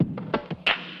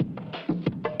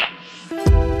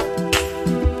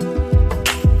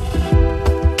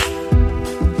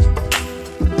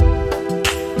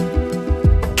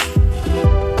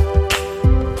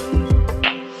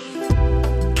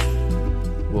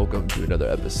welcome to another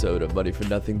episode of Money for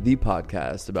Nothing, the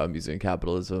podcast about music and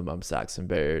capitalism. I'm Saxon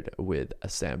Baird with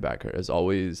Sam Backer. As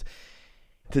always,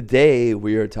 today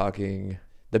we are talking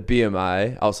the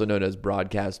BMI, also known as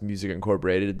Broadcast Music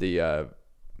Incorporated, the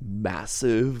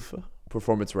massive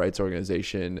performance rights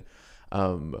organization,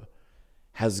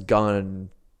 has gone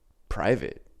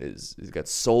private. Is got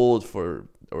sold for,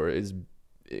 or is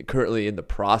currently in the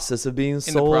process of being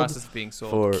sold. In the process of being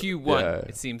sold. For Q1,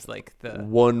 it seems like the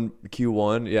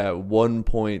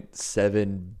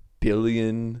 $1.7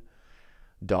 billion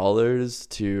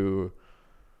to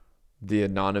the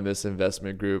anonymous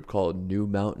investment group called New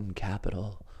Mountain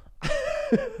Capital.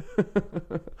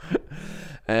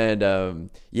 And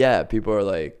people are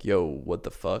like, yo, what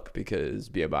the fuck? Because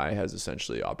BMI has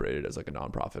essentially operated as like a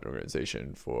nonprofit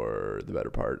organization for the better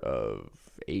part of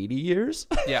 80 years.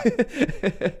 Yeah.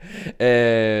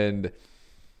 And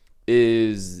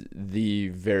is the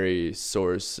very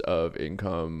source of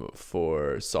income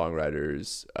for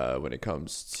songwriters when it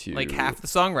comes to like half the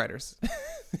songwriters.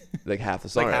 Yeah,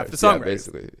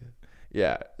 basically.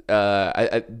 Yeah.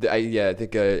 I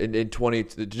think in 20,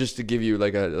 just to give you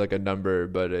like a number,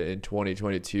 but in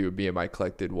 2022 BMI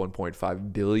collected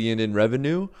 1.5 billion in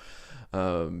revenue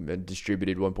and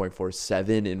distributed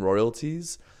 1.47 in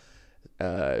royalties.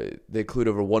 They include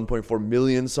over 1.4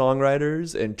 million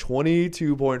songwriters and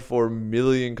 22.4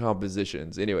 million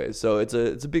compositions. Anyway, so it's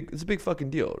a big fucking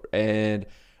deal, and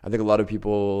I think a lot of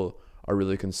people are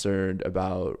really concerned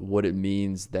about what it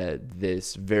means that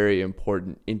this very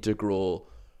important integral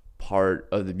part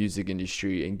of the music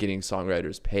industry and getting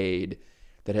songwriters paid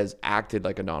that has acted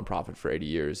like a nonprofit for 80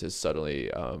 years is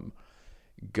suddenly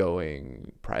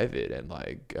going private and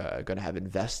like going to have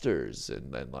investors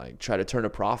and like try to turn a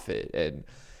profit and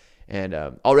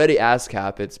already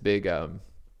ASCAP, its big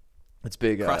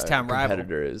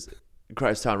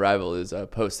Crosstown rival is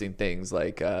posting things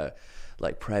like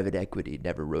private equity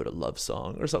never wrote a love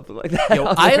song or something like that. Yo,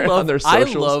 I love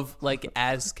like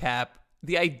ASCAP.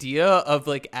 The idea of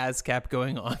like ASCAP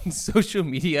going on social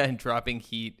media and dropping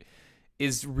heat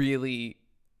is really,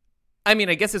 I mean,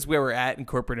 I guess it's where we're at in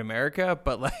corporate America,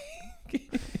 but like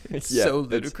it's so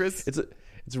ludicrous.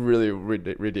 It's really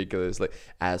ridiculous. Like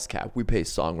ASCAP, we pay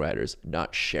songwriters,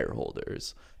 not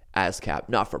shareholders. ASCAP,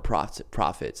 not for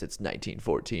profits. It's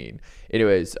 1914.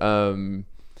 Anyways, so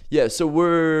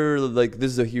we're like,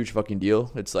 this is a huge fucking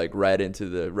deal. It's like right into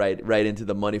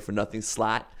the money for nothing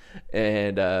slot.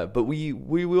 And but we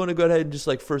want to go ahead and just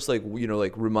like first like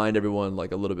like remind everyone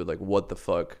like a little bit like what the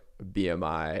fuck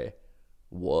BMI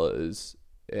was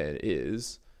and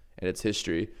is and its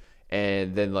history,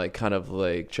 and then like kind of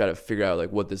like try to figure out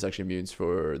like what this actually means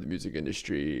for the music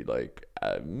industry like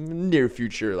near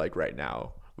future, like right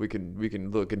now. We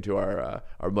can look into our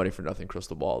money for nothing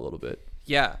crystal ball a little bit.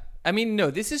 Yeah. I mean,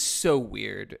 no, this is so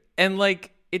weird. And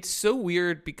like it's so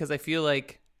weird because I feel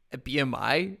like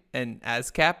BMI and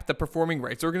ASCAP, the performing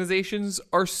rights organizations,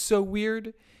 are so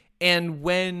weird. And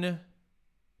when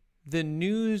the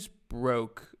news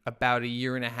broke about a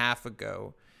year and a half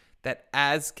ago that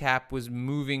ASCAP was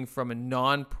moving from a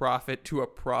non-profit to a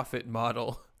profit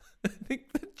model, I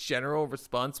think the general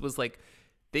response was like,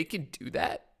 they can do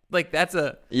that? Like that's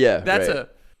a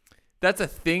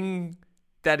thing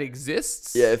that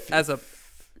exists. Yeah, it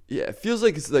feels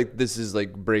like it's like this is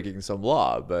like breaking some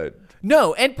law, but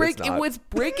no, and it's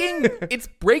breaking.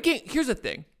 Here's the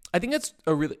thing. I think it's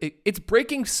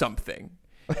breaking something,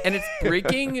 and it's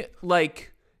breaking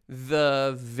like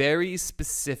the very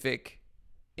specific,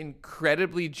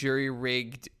 incredibly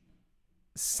jury-rigged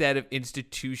set of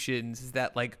institutions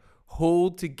that like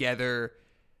hold together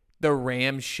the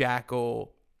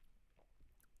ramshackle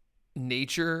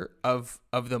nature of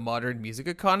the modern music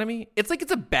economy. It's like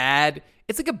a bad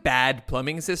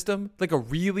plumbing system, like a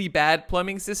really bad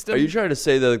plumbing system. Are you trying to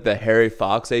say that like the Harry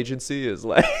Fox agency is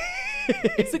like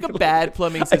it's like a bad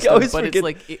plumbing system, but it's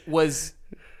like it was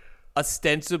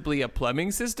ostensibly a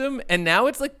plumbing system, and now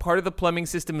it's like part of the plumbing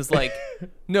system is like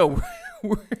no,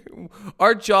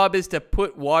 our job is to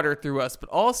put water through us, but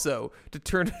also to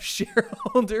turn a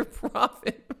shareholder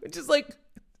profit, which is like,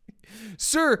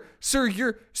 Sir,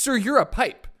 you're a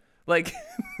pipe. Like,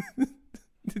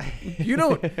 you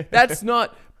don't, that's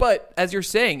not, but as you're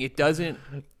saying, it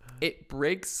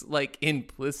breaks like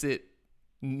implicit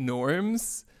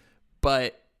norms,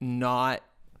 but not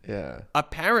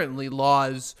apparently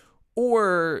laws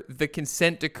or the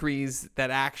consent decrees that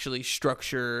actually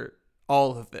structure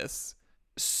all of this.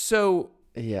 So,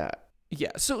 Yeah.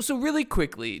 So really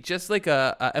quickly, just like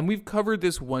and we've covered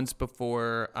this once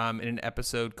before in an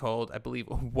episode called, I believe,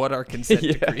 "What Are Consent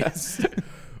Decrees?"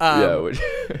 So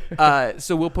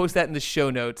we'll post that in the show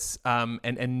notes,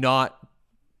 and not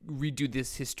redo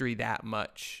this history that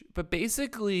much. But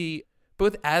basically,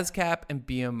 both ASCAP and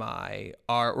BMI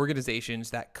are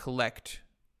organizations that collect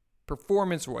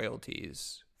performance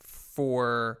royalties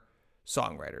for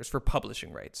songwriters, for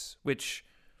publishing rights, which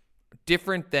are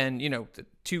different than, the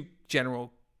two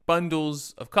general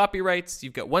bundles of copyrights.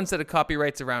 You've got one set of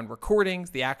copyrights around recordings,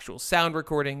 the actual sound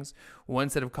recordings, one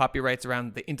set of copyrights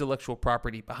around the intellectual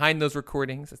property behind those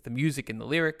recordings. That's the music and the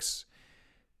lyrics.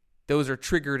 Those are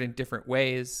triggered in different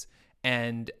ways.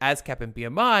 And ASCAP and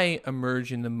BMI emerge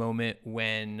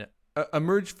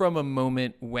from a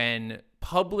moment when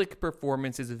public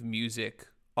performances of music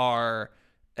are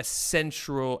a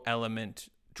central element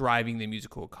driving the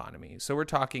musical economy. So we're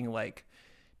talking like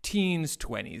teens,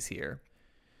 20s here.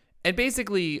 And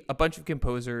basically, a bunch of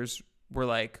composers were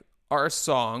like, our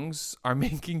songs are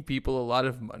making people a lot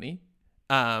of money.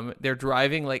 They're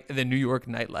driving like the New York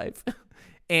nightlife.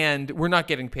 And we're not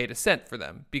getting paid a cent for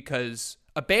them because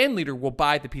a band leader will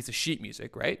buy the piece of sheet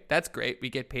music, right? That's great.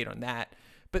 We get paid on that.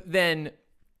 But then,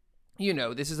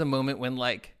 this is a moment when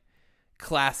like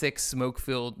classic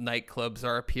smoke-filled nightclubs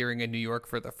are appearing in New York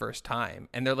for the first time.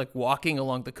 And they're like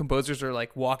the composers are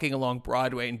like walking along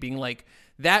Broadway and being like,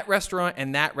 that restaurant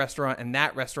and that restaurant and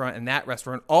that restaurant and that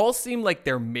restaurant all seem like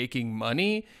they're making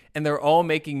money. And they're all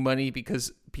making money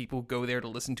because people go there to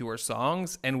listen to our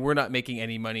songs. And we're not making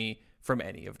any money from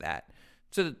any of that.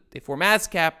 So they form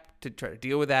ASCAP to try to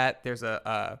deal with that. There's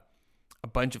a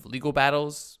bunch of legal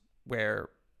battles where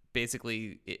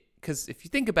basically, because if you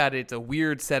think about it, it's a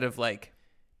weird set of like,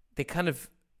 it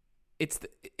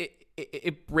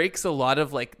breaks a lot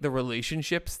of like the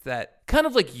relationships that kind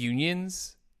of like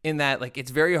unions, in that like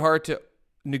it's very hard to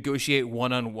negotiate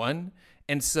one-on-one.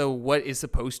 And so what is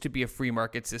supposed to be a free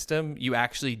market system, you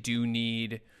actually do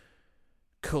need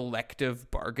collective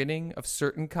bargaining of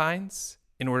certain kinds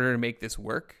in order to make this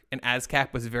work. And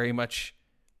ASCAP was very much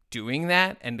doing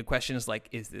that. And the question is like,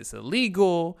 is this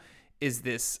illegal? Is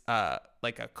this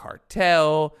like a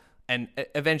cartel? And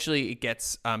eventually it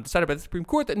gets decided by the Supreme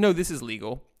Court that no, this is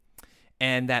legal.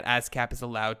 And that ASCAP is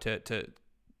allowed to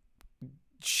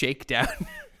shake down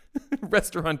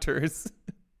restaurateurs,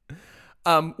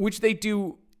 which they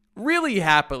do really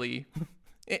happily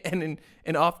and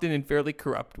often in fairly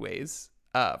corrupt ways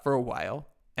for a while.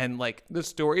 And like the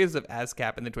stories of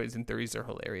ASCAP in the 20s and 30s are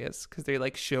hilarious because they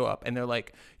like show up and they're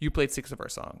like, you played 6 of our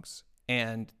songs.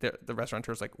 And the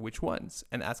restaurateur's like, which ones?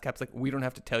 And ASCAP's like, we don't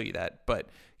have to tell you that, but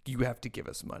you have to give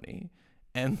us money.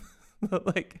 And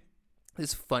like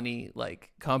this funny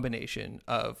like combination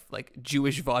of like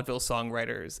Jewish vaudeville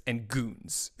songwriters and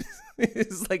goons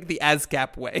is like the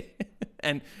ASCAP way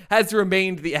and has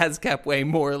remained the ASCAP way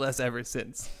more or less ever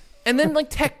since. And then like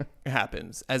tech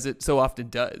happens, as it so often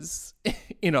does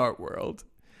in our world.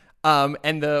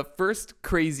 And the first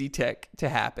crazy tech to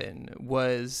happen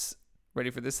was,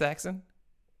 ready for this, Saxon?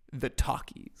 The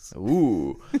talkies.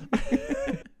 Ooh.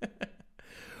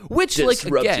 Which,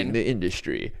 disrupting like, again, the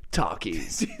industry.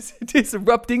 Talkies.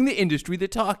 Disrupting the industry, the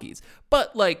talkies.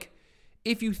 But, like,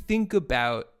 if you think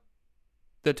about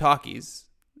the talkies,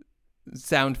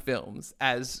 sound films,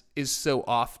 as is so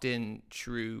often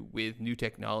true with new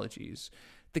technologies,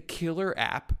 the killer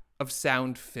app of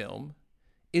sound film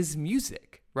is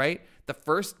music, right? The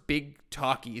first big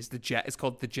talkie is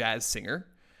called The Jazz Singer,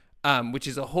 which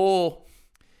is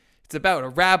it's about a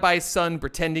rabbi's son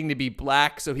pretending to be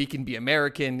black so he can be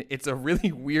American. It's a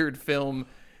really weird film.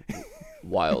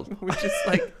 Wild. Which is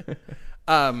like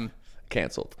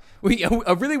canceled.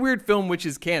 A really weird film which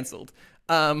is canceled.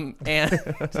 And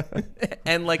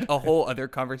like a whole other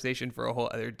conversation for a whole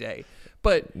other day.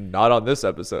 But not on this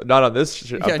episode. Not on this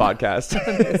podcast. Not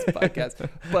on this podcast.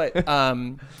 But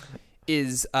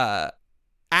is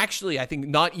actually, I think,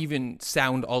 not even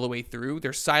sound all the way through.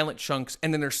 There's silent chunks,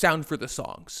 and then there's sound for the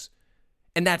songs.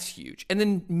 And that's huge. And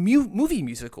then movie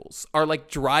musicals are like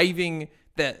driving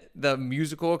the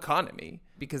musical economy,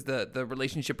 because the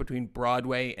relationship between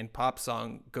Broadway and pop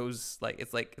song goes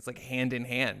it's like hand in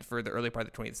hand for the early part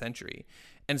of the 20th century.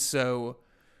 And so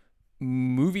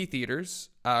movie theaters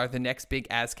are the next big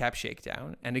ASCAP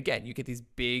shakedown. And again, you get these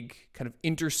big kind of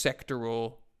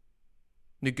intersectoral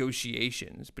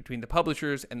negotiations between the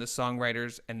publishers and the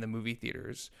songwriters and the movie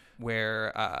theaters,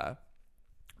 where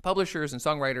publishers and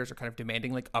songwriters are kind of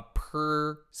demanding like a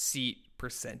per seat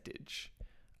percentage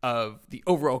of the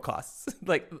overall costs,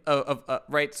 like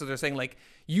right. So they're saying like,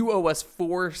 you owe us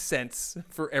 4 cents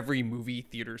for every movie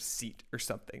theater seat or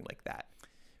something like that.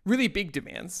 Really big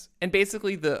demands. And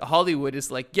basically the Hollywood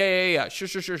is like, yeah,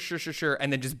 sure.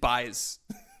 And then just buys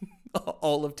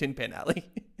all of Tin Pan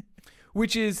Alley,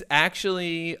 which is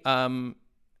actually, and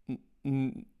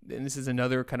this is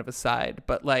another kind of aside,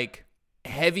 but like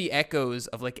heavy echoes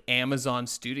of like Amazon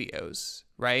Studios,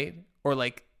 right? Or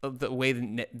like the way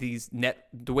that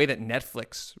the way that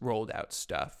Netflix rolled out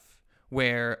stuff,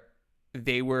 where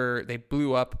they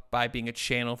blew up by being a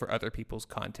channel for other people's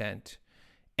content,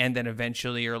 and then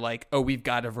eventually are like, oh, we've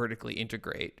got to vertically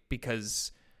integrate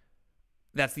because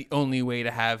that's the only way to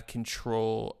have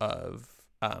control of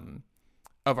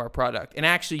our product. And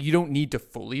actually, you don't need to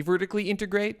fully vertically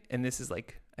integrate. And this is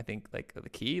like, I think like the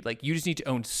key. Like you just need to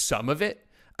own some of it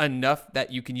enough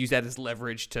that you can use that as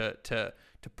leverage to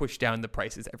push down the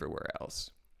prices everywhere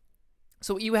else.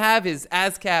 So what you have is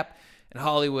ASCAP and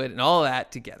Hollywood and all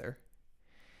that together.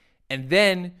 And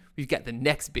then we've got the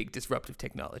next big disruptive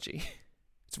technology.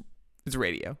 It's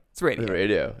radio. It's radio. The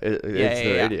radio. It's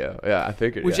the radio. Yeah, I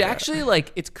figured. Which actually,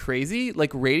 like, it's crazy. Like,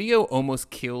 radio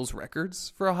almost kills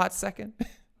records for a hot second.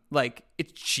 Like,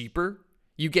 it's cheaper.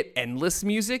 You get endless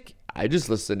music. I just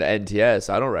listen to NTS.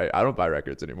 I don't buy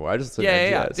records anymore. I just listen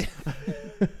to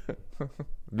NTS.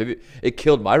 Maybe it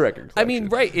killed my record collection. I mean,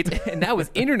 right. And that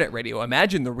was internet radio.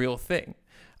 Imagine the real thing.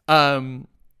 No,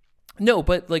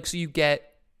 but like, so you get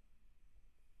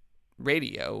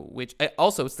radio, which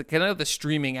also it's the kind of the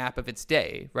streaming app of its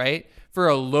day, right? For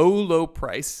a low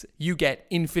price, you get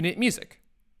infinite music.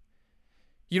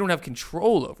 You don't have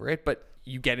control over it, but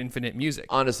you get infinite music.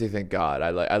 Honestly, thank God.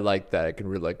 I like that I can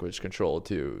relinquish control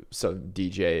to some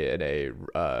DJ in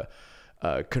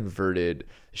a converted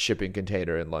shipping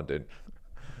container in London.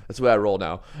 That's the way I roll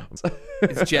now.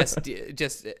 It's just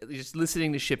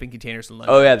listening to shipping containers in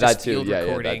London. Oh yeah, that too. Yeah,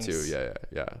 that too.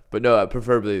 Yeah. But no,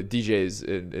 preferably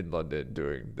DJs in London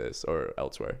doing this or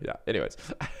elsewhere. Yeah. Anyways.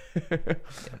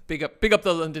 Big up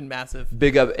the London massive.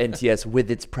 Big up NTS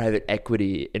with its private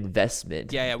equity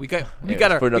investment. Yeah. We got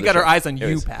our eyes on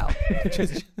you, pal.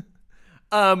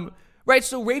 Right.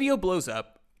 So radio blows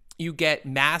up. You get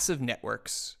massive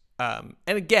networks. And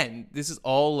again, this is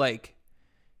all like,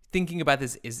 thinking about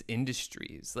this is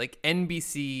industries. Like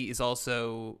NBC is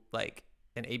also like,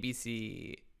 and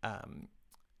ABC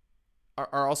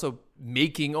are also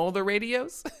making all the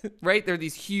radios, right? They're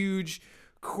these huge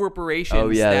corporations. Oh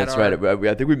yeah, that's right.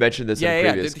 I think we mentioned this in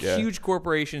previous. They're huge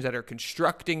corporations that are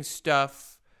constructing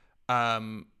stuff,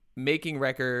 making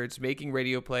records, making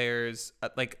radio players.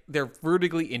 Like they're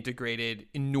vertically integrated,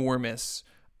 enormous,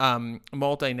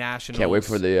 multinationals. Can't wait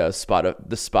for the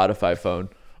Spotify phone.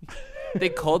 They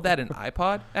called that an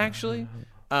iPod, actually,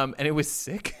 and it was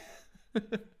sick.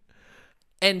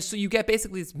 And so you get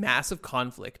basically this massive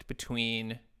conflict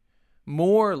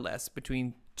more or less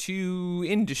between two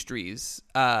industries.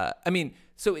 The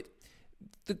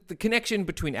connection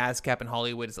between ASCAP and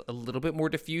Hollywood is a little bit more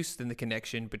diffuse than the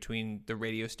connection between the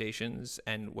radio stations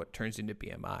and what turns into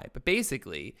BMI. But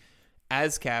basically,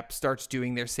 ASCAP starts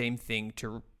doing their same thing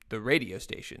to the radio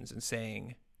stations and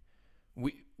saying,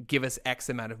 we give us X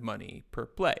amount of money per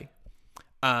play.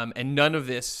 And none of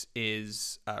this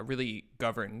is really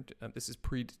governed. This is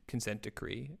pre-consent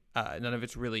decree. None of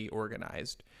it's really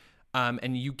organized.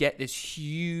 And you get this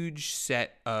huge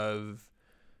set of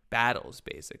battles,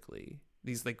 basically.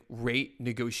 These like rate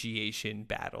negotiation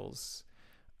battles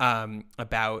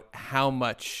about how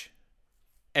much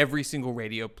every single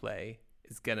radio play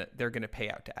they're gonna pay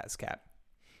out to ASCAP.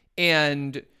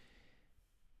 And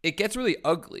it gets really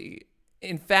ugly.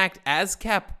 In fact,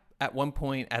 ASCAP at one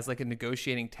point, as like a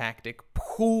negotiating tactic,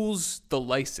 pulls the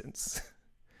license.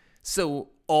 So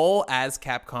all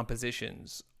ASCAP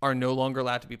compositions are no longer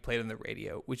allowed to be played on the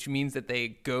radio, which means that they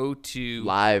go to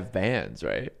live bands,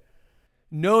 right?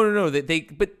 No.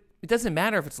 But it doesn't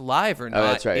matter if it's live or not. Oh,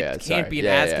 that's right. It can't be an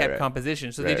ASCAP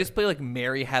composition. So they just play like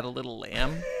Mary Had a Little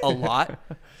Lamb a lot.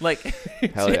 Like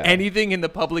anything in the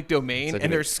public domain, like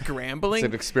they're scrambling. It's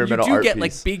an experimental art piece. You do get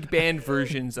piece. like big band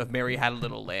versions of Mary Had a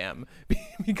Little Lamb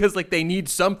because like they need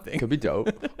something. Could be dope.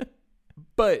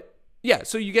 But yeah,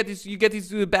 so you get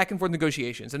these back and forth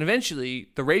negotiations, and eventually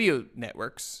the radio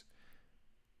networks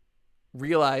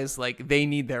realize like they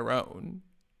need their own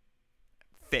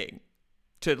thing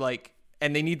to like.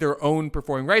 And they need their own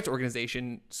performing rights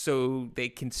organization so they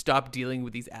can stop dealing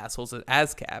with these assholes at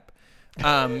ASCAP.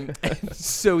 And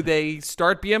so they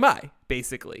start BMI,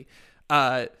 basically.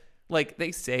 Like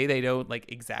they say they don't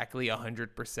like exactly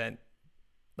 100%,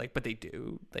 like, but they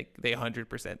do. Like they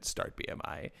 100% start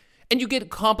BMI. And you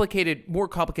get more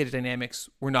complicated dynamics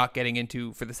we're not getting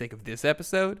into for the sake of this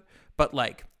episode. But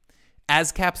like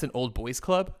ASCAP's an old boys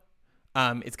club.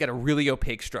 It's got a really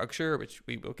opaque structure, which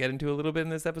we will get into a little bit in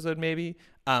this episode, maybe.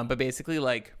 But basically,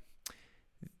 like,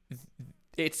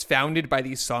 it's founded by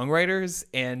these songwriters,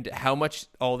 and how much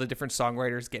all the different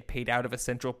songwriters get paid out of a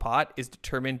central pot is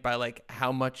determined by, like,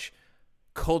 how much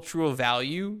cultural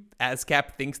value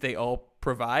ASCAP thinks they all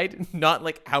provide, not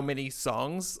like how many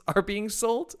songs are being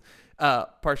sold.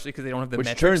 Partially because they don't have the which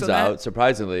metrics turns out,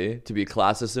 surprisingly, to be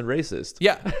classist and racist.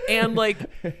 Yeah, and like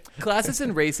classist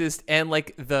and racist, and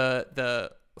like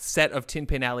the set of Tin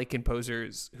Pan Alley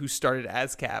composers who started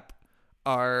ASCAP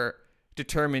are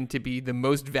determined to be the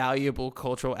most valuable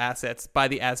cultural assets by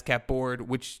the ASCAP board,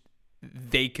 which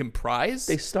they comprise.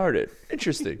 They started.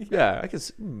 Interesting. Yeah, I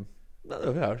guess.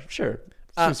 Yeah, sure.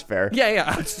 Seems fair.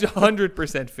 Yeah, it's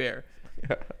 100% fair.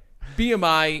 Yeah.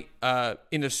 BMI,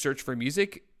 in a search for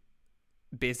music,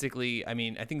 basically, I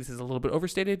mean, I think this is a little bit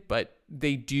overstated, but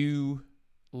they do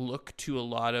look to a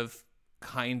lot of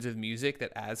kinds of music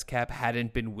that ASCAP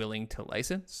hadn't been willing to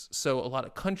license. So a lot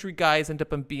of country guys end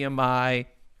up on BMI.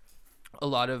 A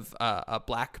lot of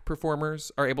black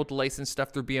performers are able to license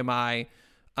stuff through BMI.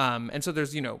 And so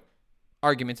there's,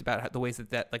 arguments about the ways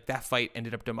that fight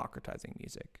ended up democratizing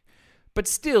music. But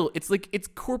still, it's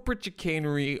corporate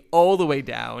chicanery all the way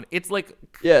down. It's like,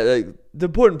 yeah, like the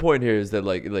important point here is that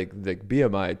like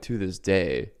BMI to this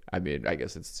day, I mean, I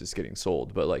guess it's just getting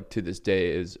sold, but like to this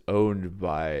day is owned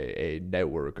by a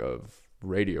network of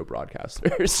radio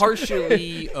broadcasters,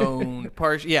 partially owned,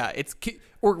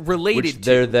 or related which to.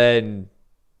 They're then,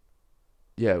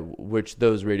 which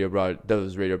those radio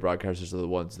broadcasters are the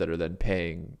ones that are then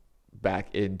paying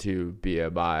back into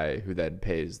BMI, who then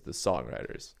pays the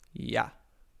songwriters. Yeah.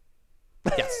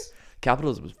 Yes.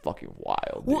 Capitalism is fucking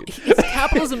wild, dude. Well, it's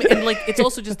capitalism, and like it's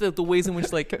also just the ways in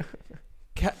which like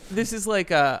this is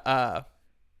like a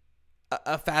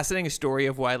fascinating story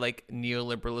of why like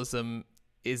neoliberalism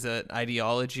is an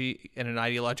ideology and an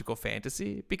ideological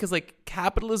fantasy, because like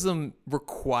capitalism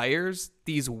requires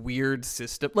these weird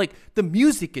systems, like the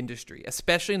music industry,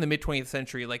 especially in the mid 20th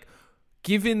century, like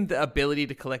given the ability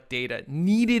to collect data,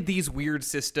 needed these weird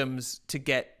systems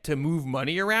to move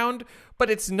money around. But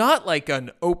it's not like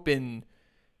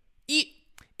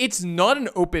it's not an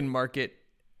open market.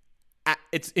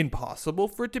 It's impossible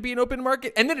for it to be an open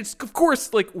market. And then it's, of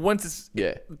course, like once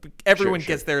everyone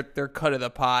gets their cut of the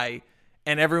pie,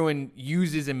 and everyone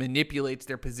uses and manipulates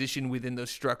their position within those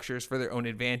structures for their own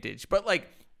advantage. But like,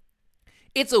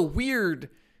 it's a weird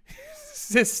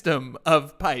system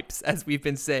of pipes, as we've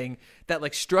been saying, that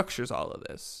like structures all of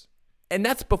this. And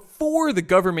that's before the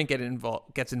government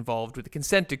gets involved with the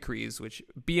consent decrees, which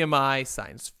BMI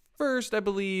signs first, I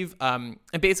believe. And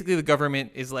basically the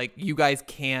government is like, you guys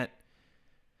can't,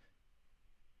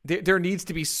 there needs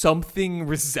to be something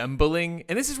resembling,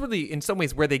 and this is really in some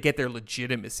ways where they get their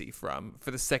legitimacy from for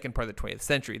the second part of the 20th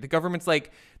century. The government's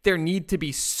like, there need to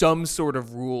be some sort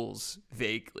of rules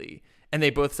vaguely. And they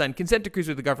both signed consent decrees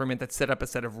with the government that set up a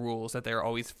set of rules that they're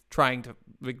always trying to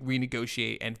like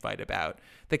renegotiate and fight about.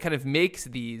 That kind of makes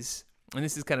these, and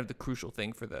this is kind of the crucial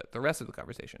thing for the rest of the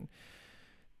conversation.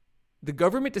 The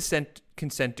government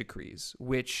consent decrees,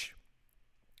 which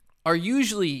are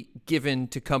usually given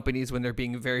to companies when they're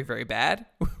being very, very bad,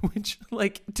 which,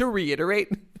 like, to reiterate,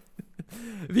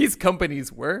 these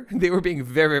companies they were being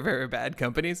very, very bad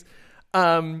companies.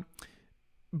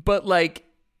 But like,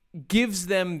 gives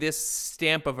them this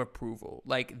stamp of approval.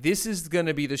 Like, this is going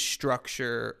to be the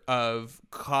structure of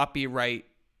copyright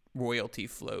royalty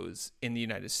flows in the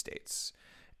United States.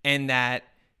 And that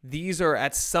these are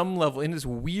at some level, in this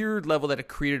weird level that it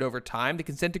created over time. The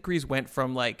consent decrees went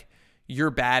from like,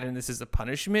 you're bad and this is a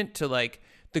punishment, to like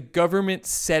the government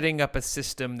setting up a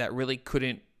system that really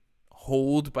couldn't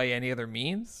hold by any other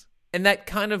means. And that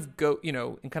kind of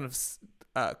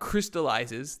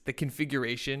crystallizes the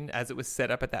configuration as it was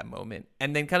set up at that moment.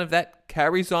 And then kind of that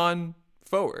carries on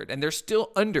forward. And they're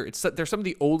still under, they're some of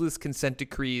the oldest consent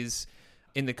decrees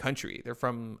in the country. They're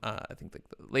from, I think, like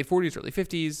the late 40s, early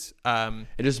 50s. And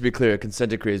just to be clear, a consent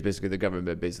decree is basically the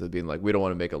government basically being like, we don't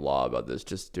want to make a law about this,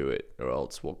 just do it, or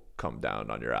else we'll come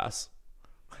down on your ass.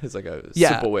 It's like a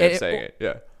simple way of saying it.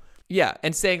 Yeah. Yeah.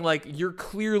 And saying like, you're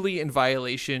clearly in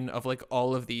violation of like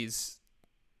all of these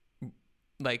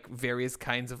like various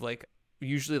kinds of like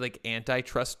usually like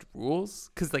antitrust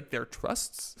rules, because like they're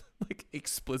trusts like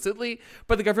explicitly,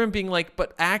 but the government being like,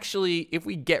 but actually if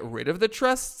we get rid of the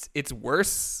trusts, it's worse.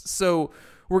 So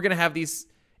we're going to have these,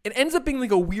 it ends up being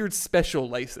like a weird special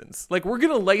license. Like, we're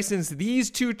going to license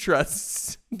these two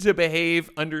trusts to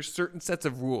behave under certain sets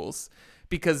of rules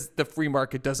because the free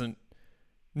market doesn't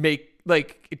make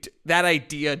that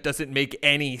idea doesn't make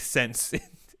any sense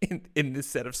in this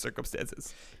set of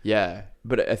circumstances. Yeah,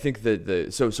 but I think that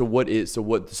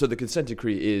the consent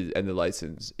decree is, and the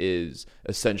license is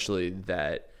essentially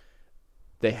that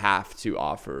they have to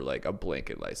offer like a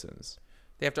blanket license.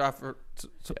 They have to offer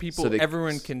so people,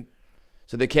 everyone can.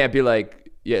 So they can't be like,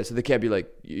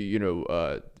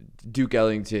 Duke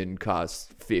Ellington costs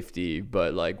 50,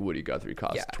 but like Woody Guthrie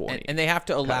costs 20. And they have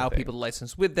to allow people to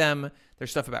license with them.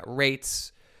 There's stuff about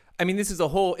rates. I mean, it's a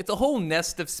whole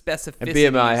nest of specificities.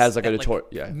 And BMI has like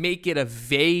a make it a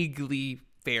vaguely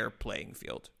fair playing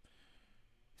field.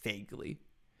 Vaguely.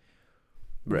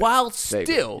 Right. While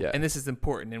still, and this is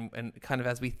important, and kind of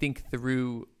as we think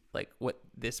through like what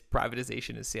this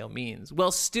privatization of sale means, while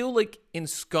still like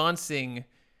ensconcing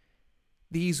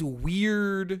these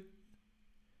weird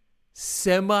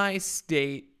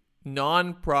semi-state,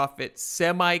 non-profit,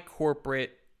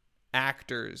 semi-corporate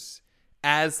actors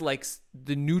as like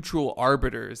the neutral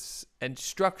arbiters and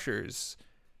structures,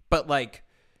 but like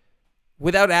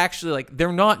without actually like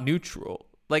they're not neutral.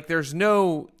 Like there's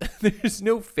no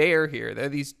fair here. There are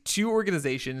these two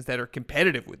organizations that are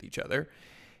competitive with each other,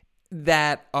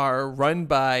 that are run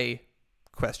by ?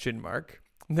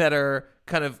 That are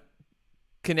kind of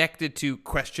connected to ?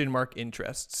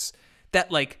 interests,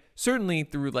 that like certainly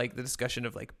through like the discussion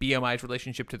of like BMI's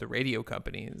relationship to the radio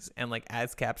companies and like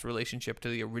ASCAP's relationship to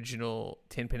the original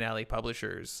Tin Pan Alley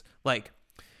publishers, like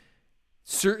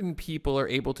certain people are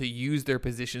able to use their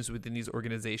positions within these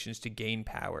organizations to gain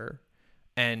power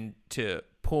and to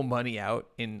pull money out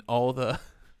in all the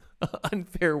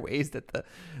unfair ways that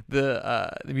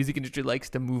the music industry likes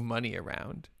to move money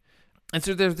around. And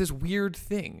so there's this weird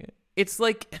thing. It's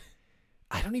like,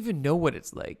 I don't even know what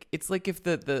it's like. It's like if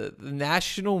the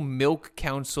National Milk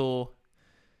Council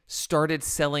started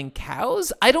selling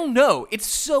cows. I don't know. It's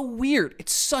so weird.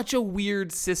 It's such a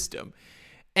weird system.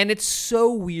 And it's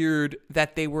so weird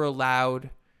that they were allowed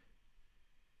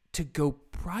to go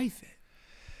private.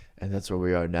 And that's where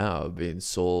we are now, being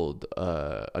sold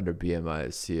under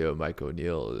BMI's CEO Mike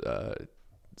O'Neill's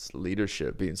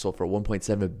leadership, being sold for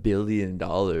 $1.7 billion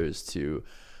to,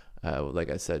 like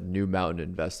I said, New Mountain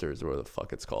Investors, or whatever the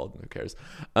fuck it's called. Who cares?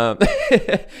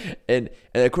 And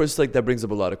of course, like that brings up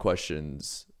a lot of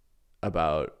questions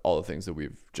about all the things that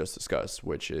we've just discussed,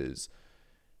 which is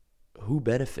who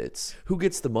benefits, who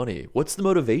gets the money, what's the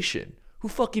motivation. Who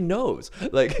fucking knows?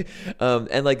 Like,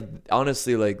 and like,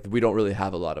 honestly, like we don't really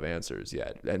have a lot of answers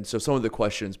yet. And so some of the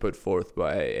questions put forth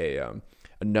by a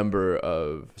number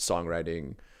of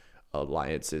songwriting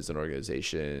alliances and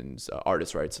organizations,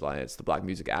 Artists' Rights Alliance, the Black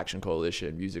Music Action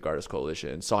Coalition, Music Artists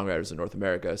Coalition, Songwriters in North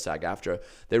America, SAG-AFTRA,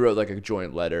 they wrote like a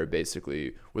joint letter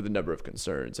basically with a number of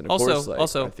concerns. And of course, like,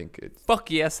 I think it's...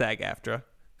 Fuck yeah, SAG-AFTRA.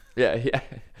 Yeah.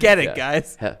 Get it,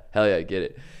 guys. Hell yeah, get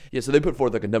it. Yeah, so they put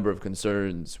forth like a number of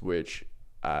concerns, which...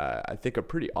 I think are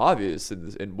pretty obvious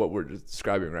in what we're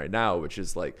describing right now, which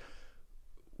is like,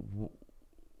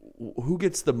 who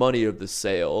gets the money of the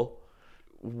sale?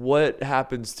 What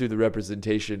happens to the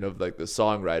representation of like the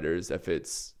songwriters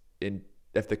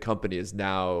if the company is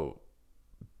now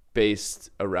based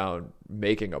around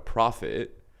making a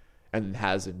profit and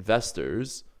has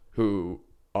investors who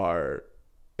are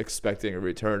expecting a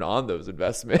return on those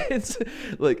investments?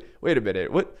 Like, wait a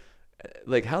minute, what?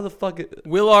 Like, how the fuck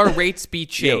will our rates be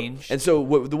changed? And so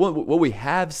what we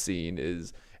have seen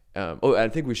is, I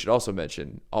think we should also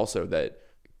mention that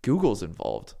Google's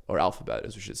involved, or Alphabet,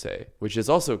 as we should say, which is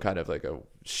also kind of like a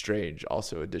strange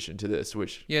also addition to this.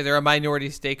 Which they're a minority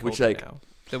stakeholder now,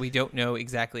 so we don't know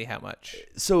exactly how much.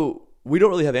 So we don't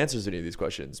really have answers to any of these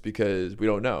questions because we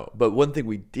don't know. But one thing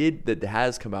we did that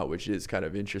has come out, which is kind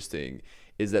of interesting,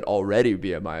 is that already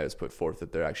BMI has put forth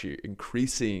that they're actually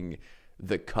increasing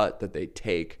the cut that they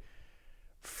take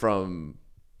from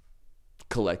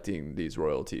collecting these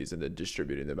royalties and then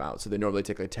distributing them out. So they normally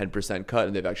take like 10% cut,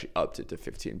 and they've actually upped it to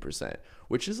 15%,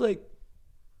 which is like,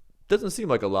 doesn't seem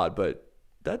like a lot, but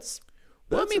that's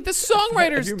well, I mean, the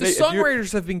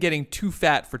songwriters have been getting too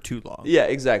fat for too long. Yeah,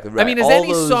 exactly. Right. I mean, as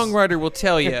any songwriter will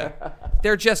tell you,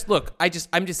 they're just, look,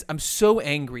 I'm so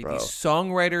angry. Bro. These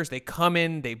songwriters, they come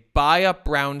in, they buy up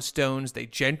brownstones, they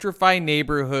gentrify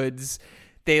neighborhoods.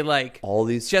 They like all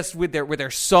these just with their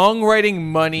songwriting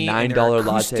money, $9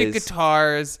 acoustic lattes,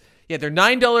 guitars. Yeah, their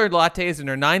 $9 lattes and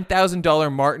their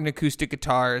 $9,000 Martin acoustic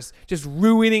guitars, just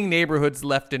ruining neighborhoods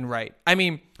left and right. I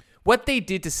mean, what they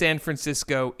did to San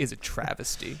Francisco is a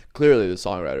travesty. Clearly, the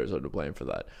songwriters are to blame for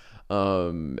that.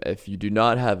 If you do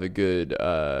not have a good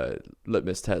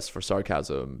litmus test for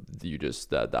sarcasm, you just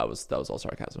that was all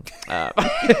sarcasm.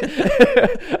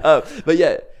 But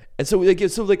yeah. And so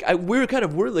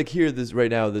we're like here this right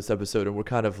now, this episode, and we're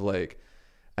kind of like,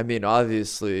 I mean,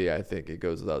 obviously, I think it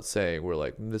goes without saying, we're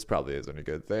like, this probably isn't a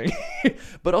good thing.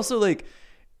 But also, like,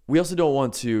 we also don't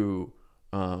want to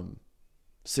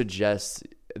suggest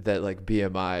that like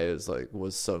BMI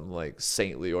was some like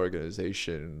saintly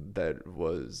organization that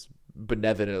was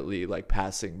benevolently like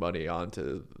passing money on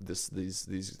to these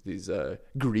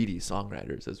greedy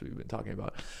songwriters, as we've been talking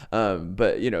about.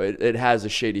 But you know, it has a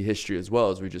shady history as well,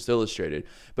 as we just illustrated.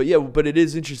 But yeah, but it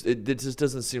is interesting. It just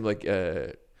doesn't seem like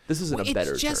this isn't a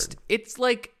better turn. It's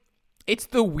like, it's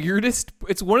the weirdest.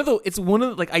 It's one of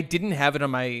the like, I didn't have it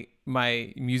on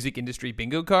my music industry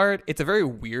bingo card. It's a very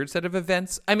weird set of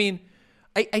events. I mean,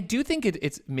 I do think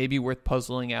it's maybe worth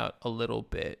puzzling out a little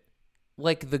bit,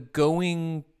 like the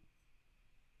going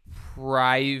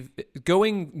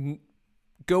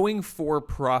for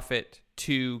profit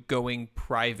to going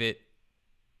private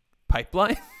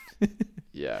pipeline.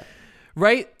 Yeah.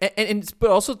 Right. But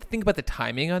also think about the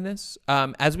timing on this.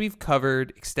 As we've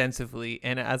covered extensively,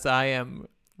 and as I am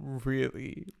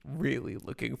really, really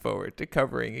looking forward to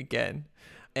covering again,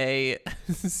 a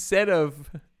set of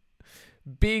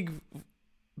big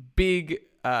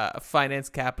finance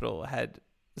capital had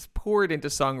poured into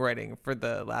songwriting for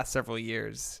the last several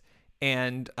years,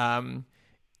 and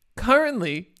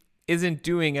currently isn't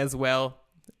doing as well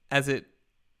as it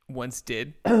once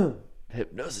did.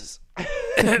 Hypnosis.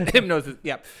 Hypnosis,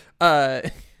 yeah.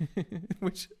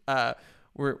 Which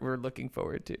we're looking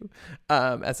forward to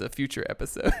as a future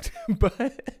episode.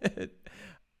 But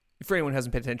for anyone who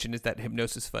hasn't paid attention, is that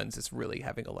Hypnosis Funds is really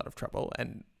having a lot of trouble.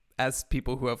 And as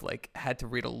people who have like had to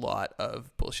read a lot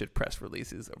of bullshit press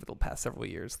releases over the past several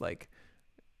years, like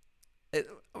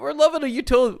we're loving it.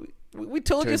 We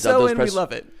told you so, and we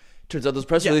love it. Turns out those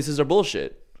press releases are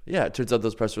bullshit. Yeah, it turns out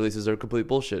those press releases are complete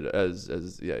bullshit.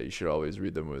 As yeah, you should always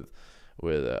read them with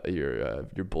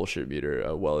your bullshit meter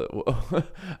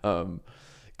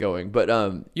going. But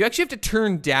you actually have to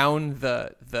turn down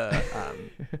the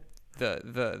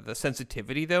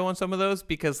sensitivity though on some of those,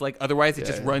 because like otherwise it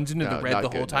just runs into the red the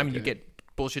whole time, and you get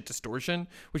bullshit distortion,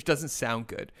 which doesn't sound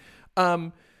good.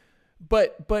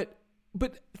 But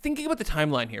thinking about the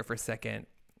timeline here for a second,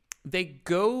 they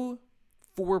go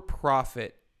for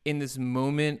profit in this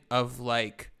moment of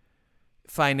like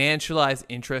financialized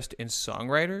interest in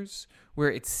songwriters, where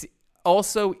it's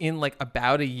also in like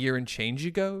about a year and change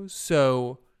ago.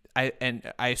 So I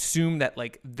assume that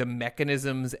like the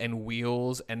mechanisms and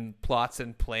wheels and plots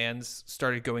and plans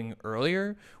started going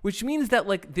earlier, which means that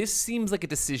like this seems like a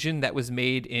decision that was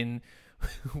made in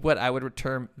what I would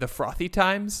term the frothy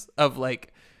times of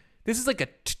like, this is like a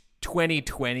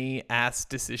 2020 ass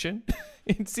decision.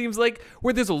 It seems like,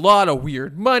 where there's a lot of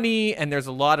weird money and there's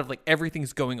a lot of like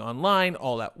everything's going online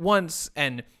all at once,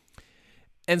 and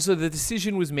so the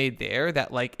decision was made there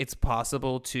that like it's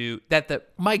possible to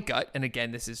my gut, and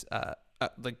again this is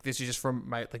like this is just from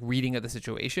my like reading of the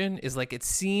situation, is like it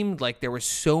seemed like there was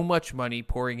so much money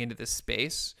pouring into this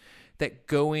space that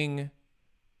going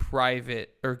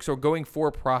private going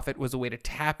for profit was a way to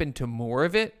tap into more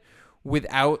of it,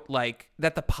 without like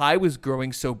that the pie was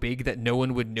growing so big that no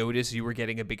one would notice you were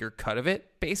getting a bigger cut of it,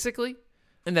 basically,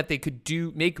 and that they could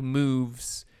make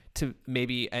moves to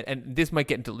maybe, and this might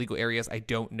get into legal areas, I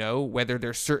don't know, whether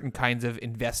there's certain kinds of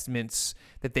investments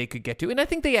that they could get to. And I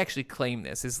think they actually claim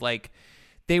this is like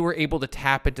they were able to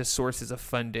tap into sources of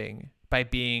funding by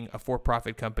being a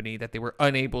for-profit company that they were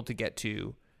unable to get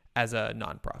to as a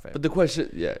nonprofit. But the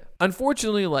question,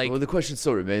 unfortunately, like, well, the question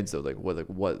still remains though, like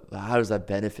what, how does that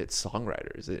benefit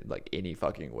songwriters in like any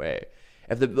fucking way?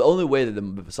 If the only way that the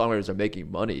songwriters are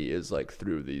making money is like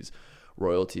through these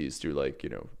royalties, through like, you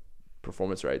know,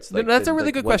 performance rights. Like, no, that's a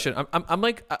really good question.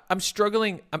 I'm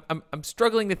struggling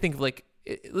to think of like,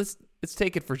 let's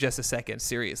take it for just a second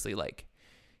seriously. Like,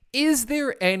 is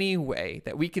there any way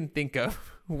that we can think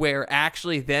of where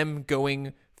actually them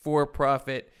going for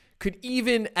profit could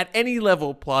even at any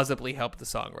level plausibly help the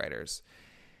songwriters?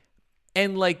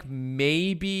 And like,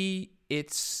 maybe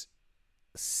it's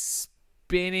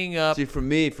spinning up. See, for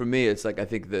me, it's like, I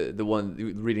think the one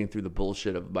reading through the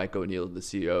bullshit of Mike O'Neill, the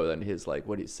CEO, and his like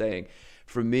what he's saying,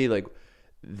 for me, like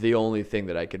the only thing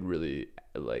that I could really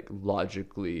like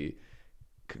logically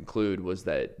conclude was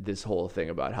that this whole thing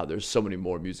about how there's so many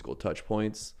more musical touch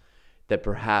points, that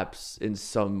perhaps in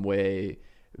some way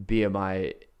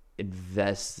BMI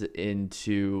invests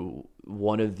into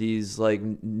one of these like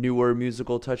newer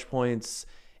musical touch points,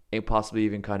 and possibly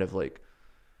even kind of like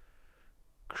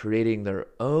creating their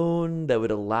own that would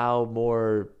allow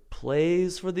more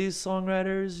plays for these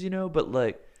songwriters, you know. But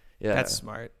like, yeah, that's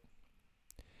smart.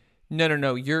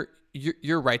 No,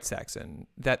 you're right, Saxon.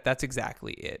 That's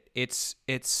exactly it. It's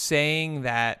saying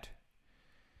that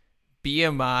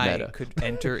BMI could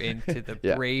enter into the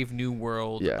brave new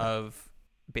world of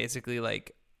basically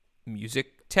like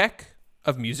music tech,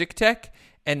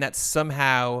 and that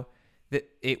somehow that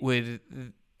it would,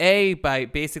 by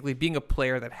basically being a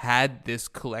player that had this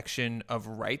collection of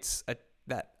rights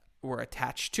that were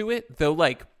attached to it, though.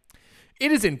 Like,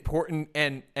 it is important,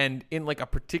 and in like a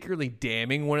particularly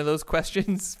damning one of those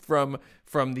questions from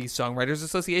these songwriters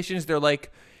associations, they're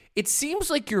like, it seems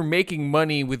like you're making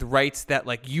money with rights that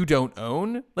like you don't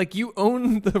own. Like, you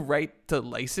own the right to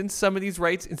license some of these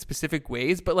rights in specific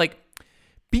ways, but like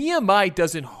BMI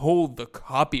doesn't hold the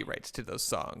copyrights to those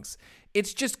songs.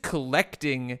 It's just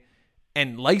collecting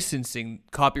and licensing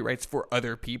copyrights for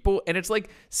other people, and it's like,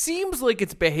 seems like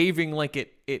it's behaving like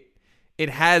it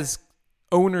has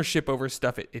ownership over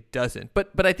stuff it doesn't.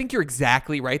 But I think you're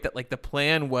exactly right that like the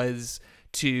plan was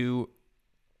to,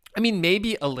 I mean,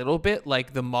 maybe a little bit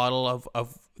like the model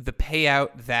of the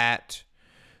payout that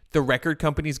the record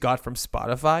companies got from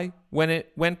Spotify when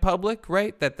it went public,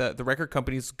 right? That the record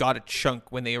companies got a chunk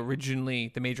when they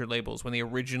originally, the major labels, when they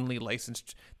originally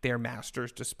licensed their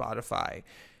masters to Spotify.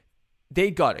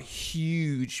 They got a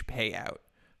huge payout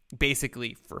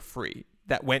basically for free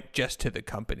that went just to the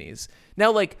companies.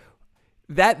 Now, like,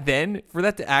 that then, for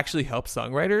that to actually help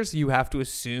songwriters, you have to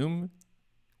assume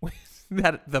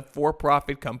that the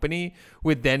for-profit company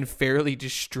would then fairly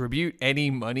distribute any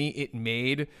money it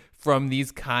made from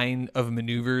these kind of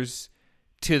maneuvers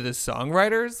to the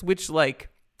songwriters, which, like,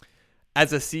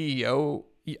 as a CEO,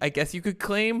 I guess you could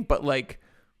claim, but like,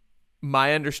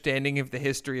 my understanding of the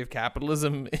history of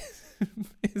capitalism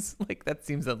is like, that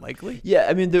seems unlikely. Yeah,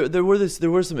 I mean, there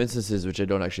were some instances which I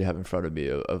don't actually have in front of me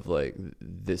of like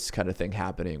this kind of thing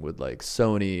happening with like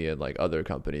Sony and like other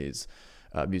companies,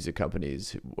 music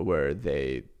companies, where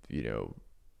they, you know,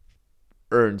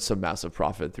 earned some massive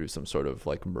profit through some sort of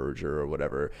like merger or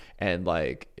whatever, and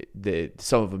like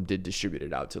some of them did distribute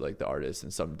it out to like the artists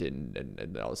and some didn't,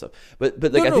 and all this stuff. But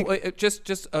like, I think just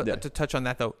to touch on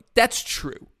that though, that's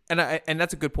true, and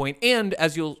that's a good point. And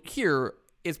as you'll hear,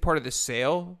 as part of the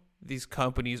sale, these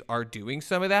companies are doing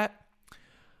some of that.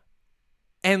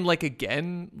 And like,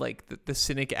 again, like the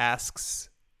cynic asks,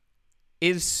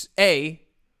 is A,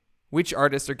 which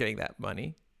artists are getting that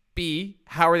money? B,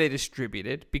 how are they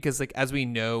distributed? Because like, as we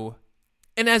know,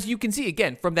 and as you can see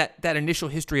again from that initial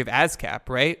history of ASCAP,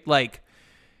 right? Like,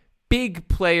 big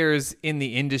players in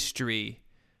the industry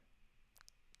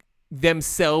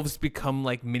themselves become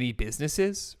like mini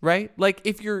businesses, right? Like,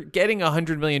 if you're getting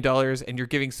 $100 million and you're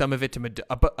giving some of it to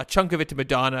a chunk of it to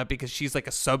Madonna because she's like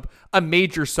a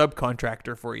major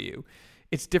subcontractor for you,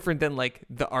 it's different than like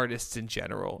the artists in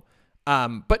general.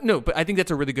 But I think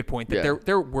that's a really good point that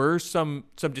there were some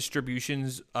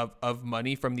distributions of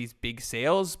money from these big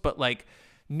sales, but like,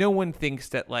 no one thinks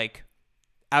that like,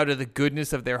 out of the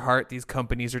goodness of their heart, these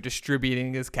companies are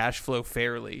distributing this cash flow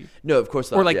fairly. No, of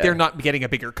course not. Or like, they're not getting a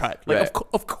bigger cut. Like, right.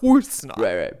 Of course not.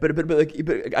 Right. But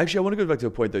actually, I want to go back to a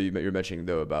point though you're mentioning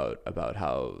though about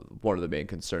how one of the main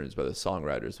concerns by the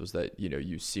songwriters was that, you know,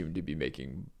 you seem to be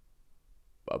making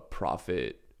a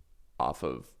profit off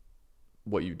of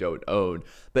what you don't own.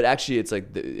 But actually, it's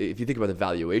like, if you think about the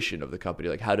valuation of the company,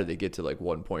 like, how did they get to like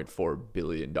 $1.4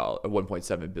 billion or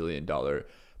 $1.7 billion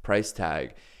price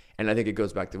tag? And I think it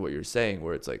goes back to what you're saying,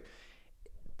 where it's like,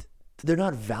 they're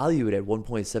not valued at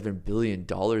 $1.7 billion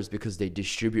because they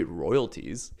distribute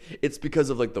royalties. It's because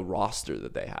of like the roster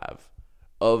that they have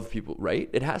of people,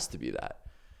 right? It has to be that.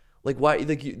 Like, why?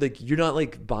 Like you're not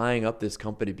like buying up this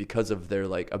company because of their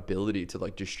like ability to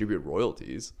like distribute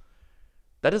royalties.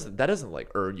 That doesn't like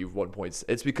earn you 1 point.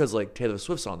 It's because like Taylor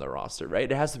Swift's on their roster,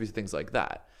 right? It has to be things like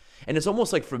that. And it's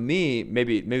almost like, for me,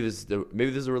 maybe this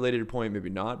is a related point,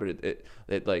 maybe not, but it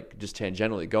like, just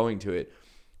tangentially going to it,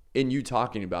 in you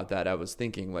talking about that, I was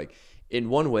thinking like, in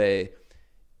one way,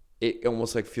 it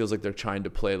almost like feels like they're trying to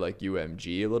play like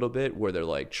UMG a little bit, where they're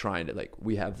like trying to like,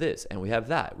 we have this and we have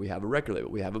that, we have a record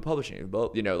label, we have a publishing,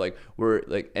 you know, like we're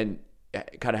like, and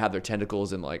kind of have their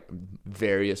tentacles in like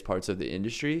various parts of the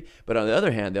industry. But on the other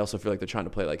hand, they also feel like they're trying to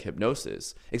play like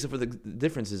Hypnosis, except for the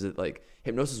difference is that like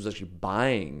Hypnosis was actually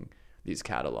buying these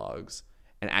catalogs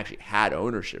and actually had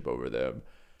ownership over them.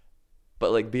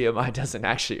 But like BMI doesn't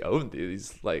actually own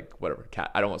these like whatever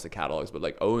I don't want to say catalogs, but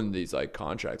like own these like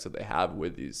contracts that they have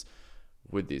with these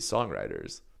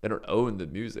songwriters. They don't own the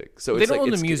music, so they it's don't like,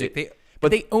 own the music.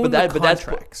 They own the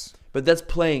contracts. But that's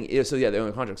playing. So yeah, they own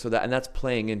the contract. So that's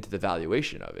playing into the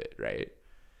valuation of it, right?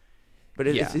 But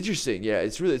it's interesting. Yeah,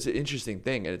 it's an interesting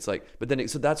thing, and it's like, but then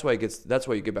so that's why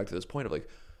you get back to this point of like,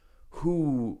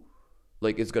 who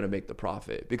like is going to make the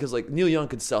profit? Because like Neil Young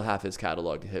could sell half his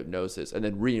catalog to Hypnosis and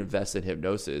then reinvest in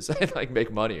Hypnosis and like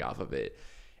make money off of it.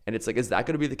 And it's like, is that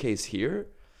going to be the case here?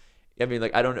 I mean,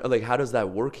 like, I don't know, like, how does that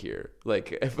work here?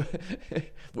 Like,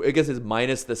 I guess it's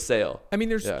minus the sale. I mean,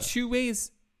 there's two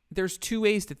ways. There's two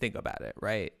ways to think about it,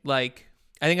 right? Like,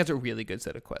 I think that's a really good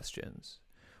set of questions.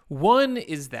 One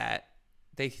is that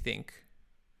they think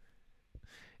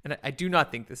and I do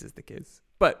not think this is the case,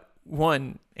 but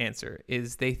one answer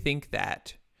is they think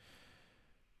that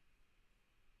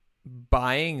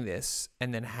buying this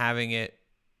and then having it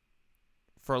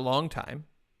for a long time,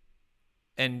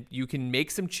 and you can make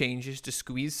some changes to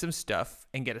squeeze some stuff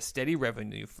and get a steady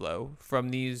revenue flow from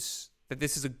these, that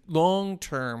this is a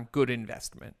long-term good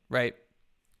investment, right?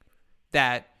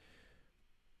 That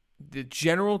the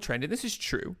general trend, and this is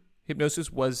true,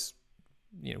 Hypnosis was,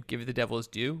 give the devil his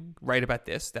due, right about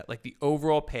this, that like the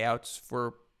overall payouts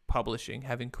for publishing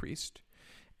have increased,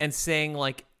 and saying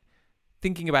like,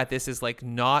 thinking about this as like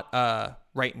not a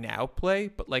right now play,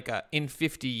 but like a in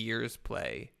 50 years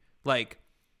play. Like,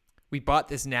 we bought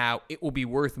this now, it will be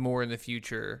worth more in the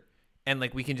future, and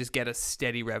like we can just get a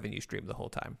steady revenue stream the whole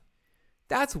time.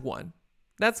 That's one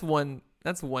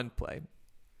play.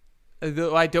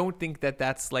 Though I don't think that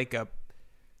that's like a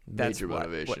major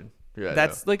motivation. Yeah,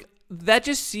 that's like, that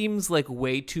just seems like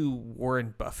way too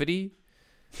Warren Buffett-y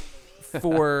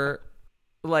for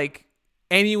like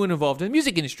anyone involved in the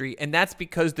music industry. And that's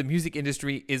because the music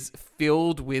industry is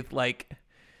filled with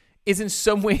is in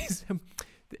some ways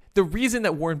the reason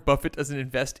that Warren Buffett doesn't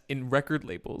invest in record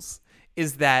labels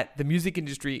is that the music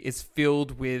industry is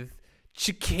filled with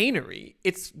chicanery.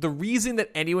 It's the reason that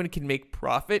anyone can make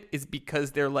profit is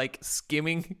because they're like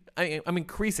skimming. I'm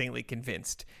increasingly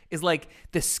convinced is like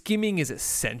the skimming is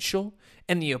essential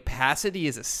and the opacity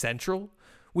is essential,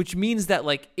 which means that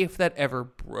like if that ever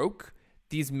broke,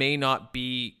 these may not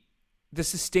be, the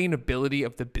sustainability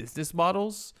of the business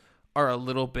models are a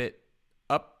little bit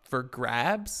up for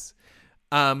grabs,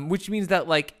 which means that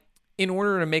like in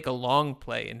order to make a long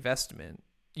play investment,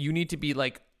 you need to be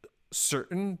like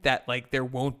certain that like there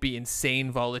won't be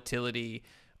insane volatility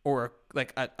or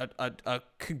like a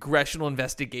congressional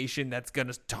investigation that's going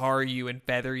to tar you and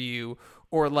feather you,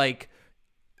 or like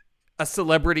a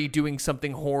celebrity doing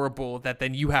something horrible that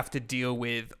then you have to deal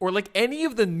with, or like any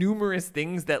of the numerous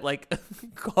things that like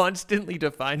constantly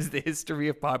defines the history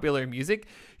of popular music.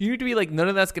 You need to be like, none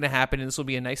of that's going to happen, and this will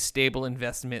be a nice stable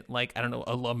investment, like, I don't know,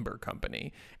 a lumber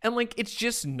company. And like, it's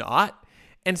just not.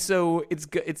 And so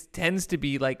it tends to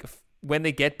be like, when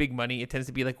they get big money, it tends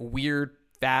to be like weird,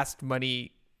 fast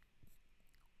money,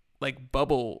 like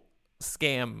bubble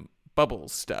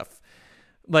stuff.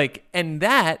 Like, and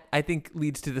that I think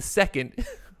leads to the second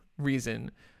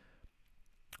reason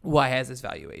why it has this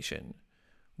valuation,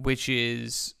 which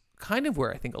is kind of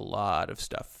where I think a lot of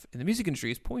stuff in the music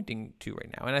industry is pointing to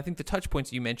right now. And I think the touch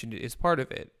points you mentioned is part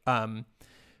of it.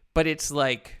 But it's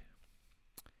like,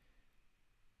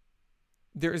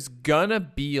 there's gonna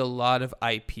be a lot of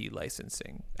IP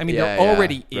licensing. I mean, there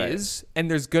already is, and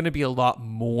there's gonna be a lot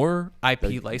more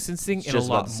IP licensing in a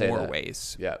lot more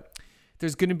ways. Yeah.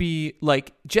 There's going to be,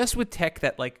 like, just with tech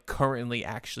that, like, currently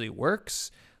actually works,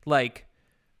 like,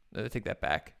 I take that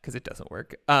back because it doesn't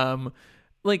work.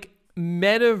 Like,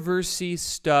 metaverse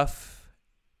stuff,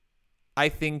 I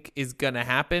think, is going to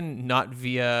happen, not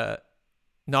via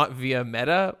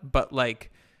Meta, but,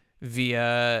 like,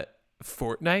 via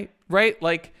Fortnite, right?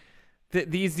 Like,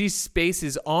 these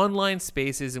spaces, online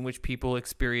spaces in which people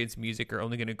experience music, are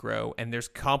only going to grow, and there's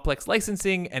complex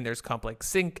licensing, and there's complex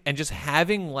sync, and just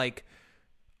having, like,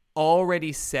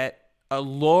 already set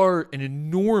an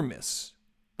enormous,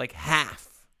 like,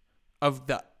 half of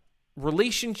the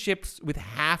relationships with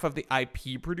half of the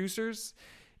IP producers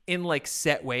in like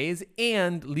set ways,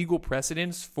 and legal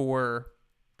precedents for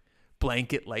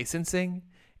blanket licensing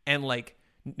and like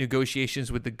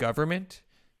negotiations with the government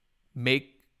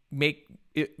make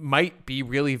it might be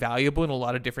really valuable in a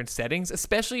lot of different settings,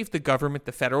 especially if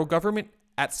the federal government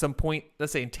at some point,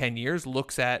 let's say in 10 years,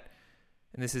 looks at,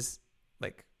 and this is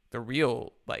like the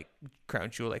real like crown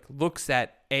jewel, like looks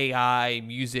at AI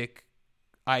music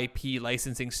IP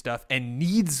licensing stuff and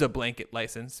needs a blanket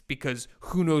license because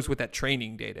who knows what that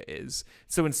training data is.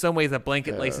 So in some ways, a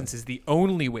blanket license is the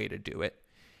only way to do it.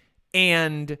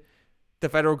 And the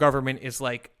federal government is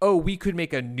like, oh, we could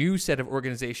make a new set of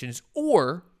organizations,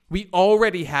 or we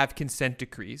already have consent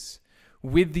decrees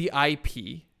with the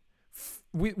IP,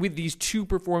 with these two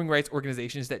performing rights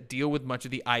organizations that deal with much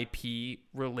of the IP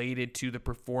related to the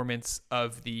performance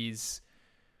of this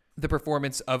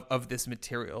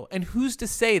material. And who's to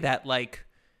say that, like,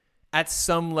 at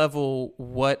some level,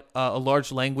 what a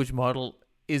large language model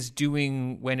is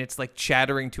doing when it's like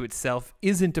chattering to itself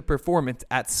isn't a performance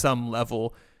at some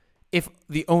level, if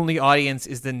the only audience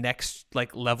is the next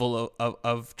like level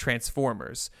of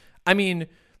Transformers. I mean,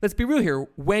 let's be real here.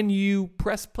 When you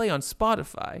press play on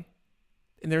Spotify,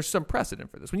 and there's some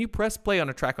precedent for this, when you press play on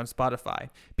a track on Spotify,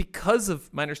 because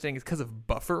of my understanding is because of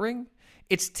buffering,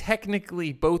 it's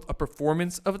technically both a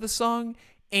performance of the song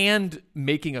and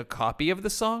making a copy of the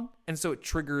song. And so it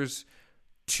triggers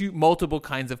multiple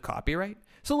kinds of copyright.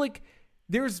 So like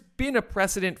there's been a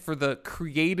precedent for the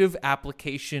creative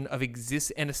application of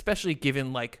and especially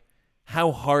given like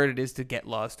how hard it is to get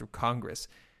laws through Congress,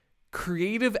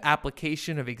 creative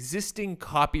application of existing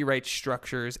copyright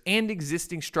structures and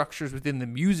existing structures within the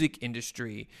music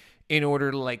industry in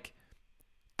order to like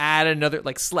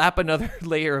slap another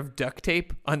layer of duct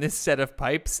tape on this set of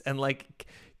pipes and like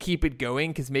keep it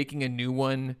going because making a new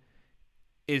one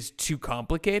is too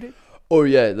complicated. Oh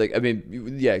yeah, like I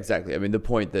mean, yeah, exactly. I mean, the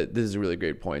point that this is a really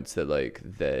great point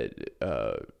that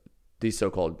these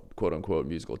so-called quote unquote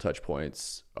musical touch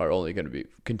points are only going to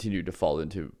continue to fall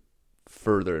into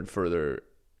further and further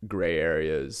gray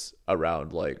areas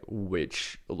around like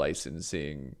which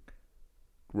licensing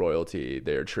royalty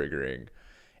they're triggering.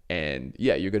 And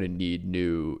yeah, you're going to need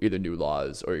either new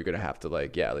laws or you're going to have to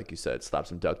like you said, slap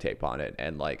some duct tape on it.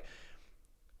 And like,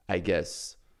 I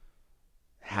guess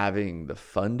having the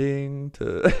funding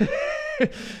to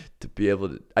to be able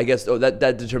to, I guess,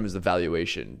 that determines the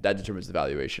valuation. That determines the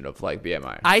valuation of like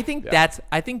BMI. I think that's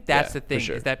the thing,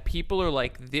 sure, is that people are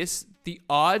like this. The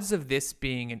odds of this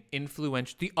being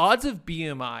the odds of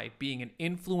BMI being an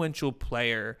influential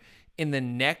player in the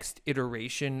next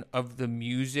iteration of the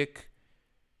music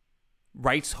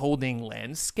rights holding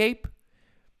landscape,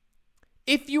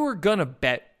 if you were gonna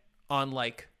bet on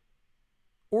like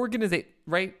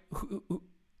right,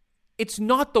 it's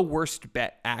not the worst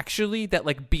bet actually that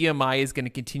like BMI is going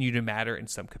to continue to matter in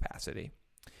some capacity.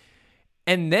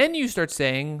 And then you start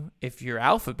saying, if you're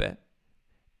Alphabet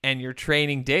and you're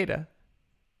training data,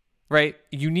 right?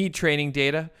 You need training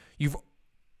data. You've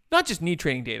not just need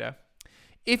training data.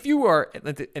 If you are,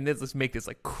 and let's make this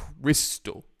like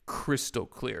crystal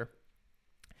clear.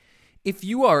 If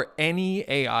you are any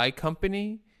AI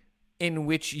company in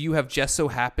which you have just so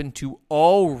happened to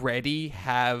already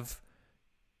have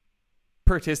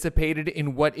participated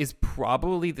in what is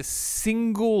probably the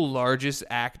single largest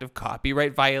act of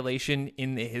copyright violation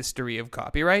in the history of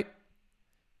copyright.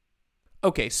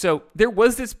 Okay, so there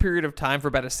was this period of time for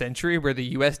about a century where the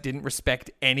US didn't respect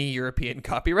any European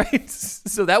copyrights.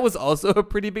 So that was also a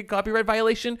pretty big copyright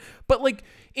violation. But like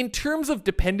in terms of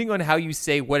depending on how you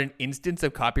say what an instance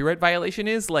of copyright violation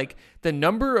is, like the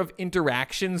number of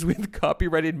interactions with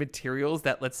copyrighted materials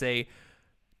that, let's say,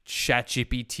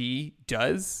 ChatGPT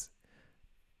does,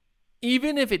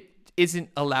 even if it isn't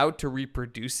allowed to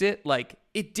reproduce it, like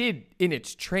it did in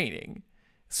its training.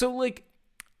 So like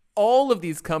all of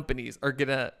these companies are going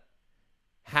to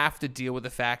have to deal with the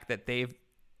fact that they've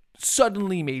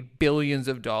suddenly made billions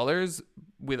of dollars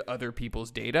with other people's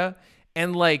data.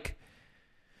 And like,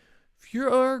 if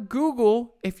you're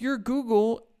Google,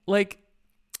 like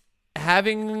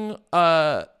having,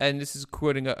 and this is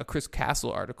quoting a Chris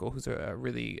Castle article, who's a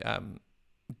really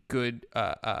good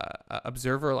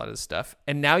observer a lot of this stuff,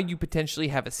 and now you potentially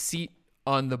have a seat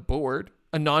on the board,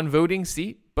 a non-voting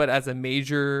seat, but as a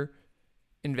major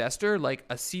investor, like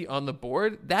a seat on the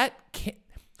board,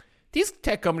 these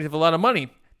tech companies have a lot of money.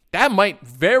 That might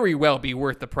very well be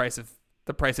worth the price of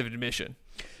admission.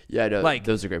 Yeah, no, like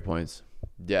those are great points.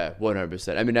 Yeah,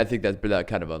 100%. I mean, I think that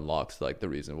kind of unlocks like the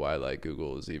reason why like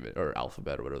Google is even, or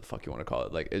Alphabet or whatever the fuck you want to call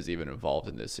it, like is even involved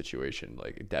in this situation.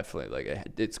 Like definitely, like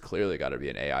it's clearly got to be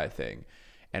an AI thing,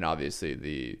 and obviously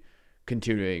the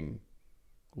continuing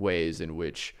ways in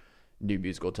which new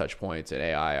musical touch points and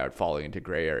AI are falling into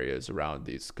gray areas around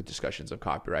these discussions of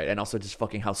copyright, and also just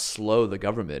fucking how slow the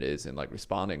government is in like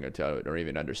responding to it or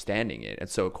even understanding it. And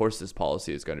so of course this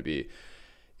policy is going to be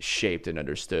shaped and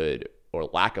understood, or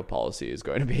lack of policy is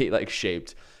going to be like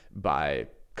shaped by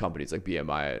companies like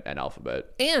BMI and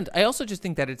Alphabet. And I also just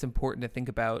think that it's important to think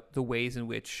about the ways in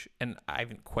which, and I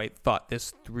haven't quite thought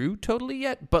this through totally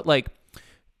yet, but like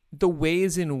the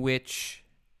ways in which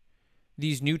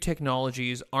these new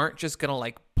technologies aren't just going to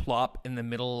like plop in the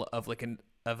middle of like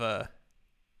a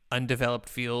undeveloped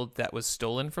field that was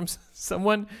stolen from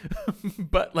someone,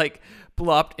 but like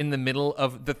plopped in the middle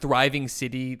of the thriving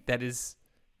city that is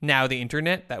now the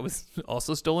internet that was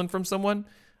also stolen from someone.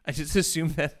 I just assume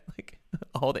that like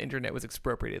all the internet was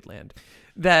expropriated land.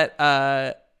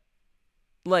 That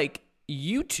like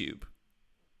YouTube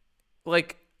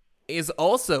like is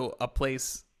also a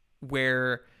place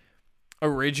where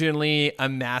originally a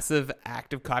massive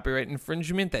act of copyright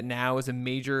infringement that now is a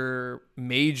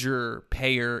major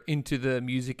payer into the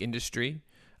music industry,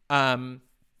 and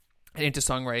into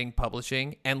songwriting,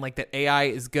 publishing, and like that AI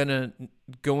is going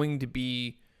to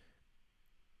be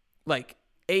like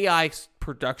AI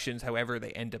productions, however they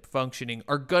end up functioning,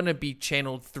 are gonna be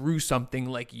channeled through something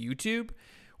like YouTube,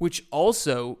 which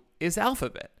also is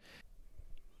Alphabet.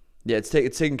 Yeah, it's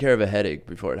taking care of a headache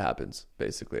before it happens.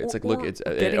 Basically, it's like look, it's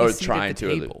or trying to.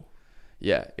 Table.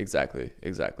 Yeah, exactly.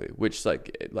 Which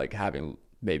like having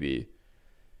maybe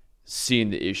seen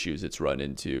the issues it's run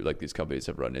into, like these companies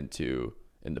have run into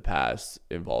in the past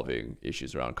involving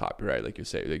issues around copyright, like you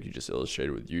say, like you just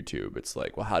illustrated with YouTube. It's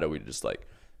like, well, how do we just like,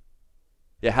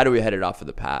 yeah, how do we head it off for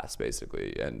the past,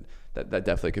 basically? And that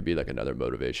definitely could be like another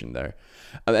motivation there.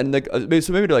 And like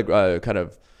so maybe to like kind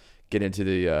of get into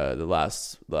the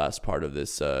last part of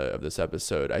this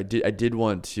episode, I did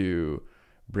want to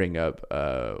bring up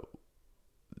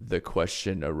the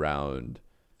question around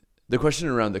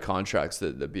the contracts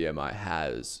that the BMI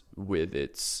has with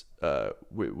its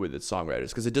songwriters,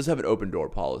 because it does have an open door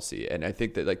policy. And I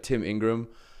think that like Tim Ingram,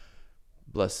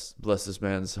 bless this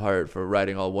man's heart for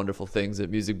writing all wonderful things at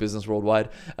Music Business Worldwide,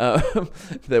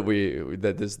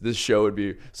 that this show would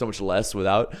be so much less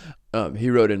without. He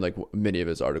wrote in like many of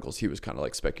his articles, he was kind of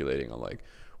like speculating on like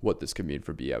what this could mean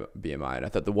for BMI. And I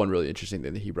thought the one really interesting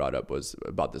thing that he brought up was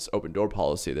about this open door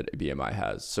policy that BMI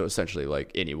has. So essentially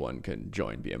like anyone can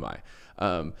join BMI.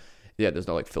 There's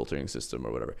no like filtering system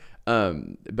or whatever.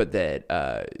 But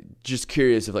that just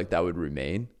curious if like that would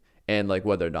remain, and like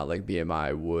whether or not like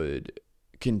BMI would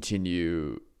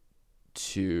continue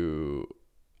to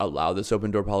allow this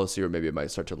open door policy, or maybe it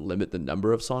might start to limit the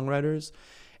number of songwriters.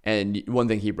 And one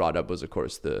thing he brought up was, of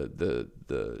course, the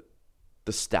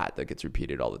stat that gets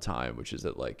repeated all the time, which is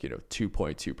that like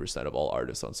 2.2% of all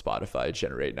artists on Spotify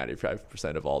generate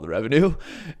 95% of all the revenue.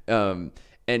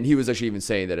 And he was actually even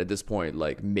saying that at this point,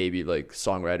 like maybe like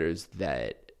songwriters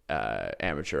that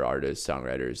amateur artists,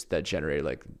 songwriters that generate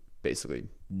like basically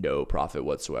no profit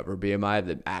whatsoever BMI,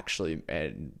 that actually,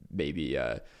 and maybe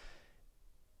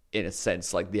in a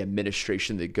sense like the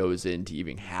administration that goes into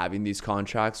even having these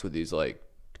contracts with these like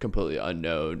completely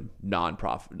unknown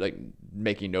non-profit, like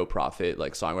making no profit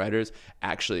like songwriters,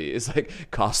 actually is like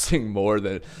costing more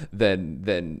than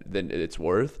it's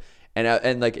worth.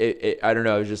 And like I don't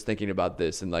know, I was just thinking about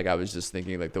this, and like I was just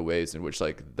thinking like the ways in which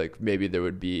like maybe there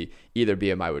would be either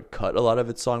BMI would cut a lot of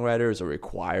its songwriters or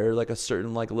require like a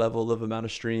certain like level of amount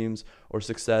of streams or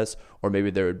success, or maybe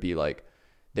there would be like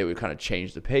they would kind of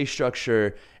change the pay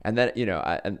structure. And then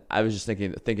I was just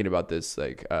thinking about this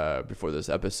like before this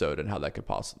episode, and how that could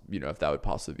possibly, if that would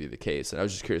possibly be the case. And I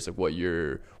was just curious like what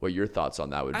your thoughts on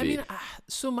that would be.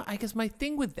 I guess my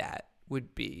thing with that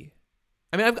would be,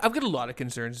 I've got a lot of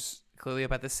concerns clearly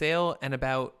about the sale and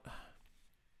about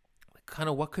kind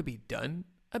of what could be done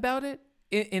about it,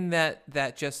 in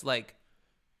that just like,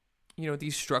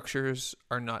 these structures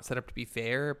are not set up to be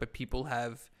fair, but people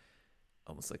have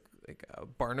almost like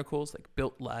barnacles, like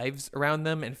built lives around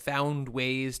them and found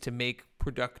ways to make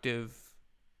productive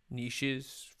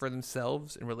niches for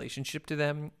themselves in relationship to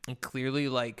them. And clearly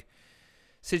like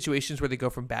situations where they go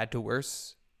from bad to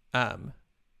worse,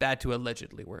 bad to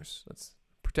allegedly worse. Let's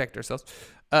protect ourselves.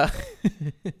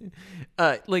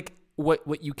 Like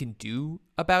what you can do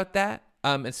about that,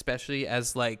 especially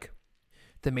as like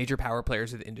the major power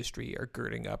players of the industry are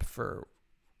girding up for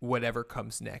whatever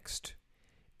comes next.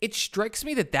 It strikes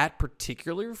me that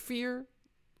particular fear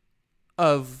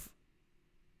of,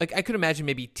 like, I could imagine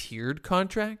maybe tiered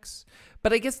contracts,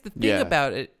 but I guess the thing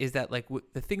about it is that like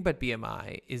the thing about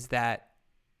BMI is that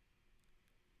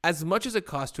as much as it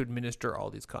costs to administer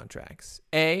all these contracts,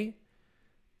 I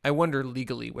wonder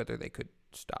legally whether they could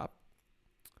stop.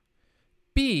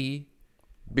 B,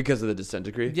 because of the consent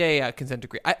decree. Yeah, consent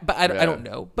decree. I don't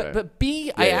know. But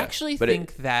B, I actually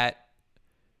think that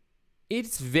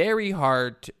it's very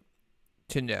hard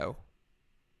to know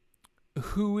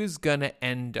who is gonna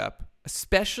end up,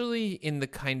 especially in the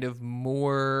kind of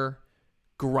more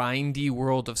grindy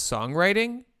world of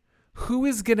songwriting, who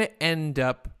is gonna end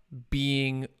up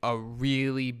being a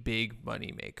really big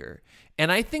moneymaker.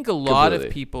 And I think a lot of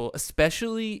people,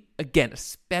 especially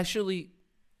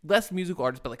less musical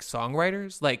artists, but like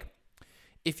songwriters, like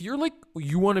if you're like,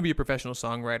 you want to be a professional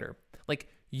songwriter, like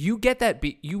you get that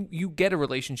you get a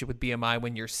relationship with BMI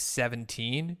when you're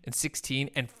 17 and 16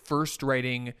 and first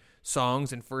writing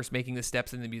songs and first making the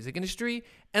steps in the music industry.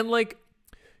 And like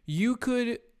it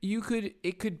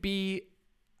could be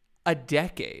a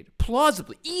decade,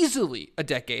 plausibly, easily a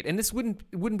decade. And this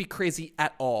wouldn't be crazy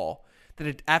at all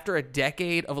that after a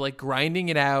decade of like grinding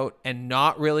it out and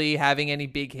not really having any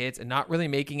big hits and not really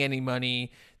making any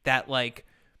money, that like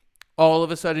all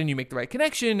of a sudden you make the right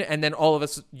connection and then all of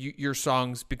us, your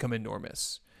songs become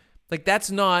enormous. Like that's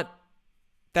not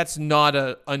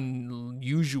a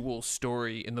unusual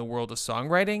story in the world of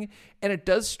songwriting. And it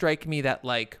does strike me that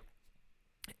like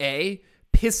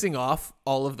pissing off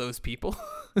all of those people,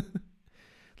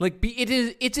 like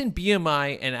it's in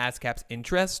BMI and ASCAP's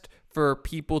interest for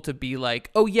people to be like,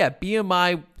 oh yeah,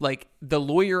 BMI, like the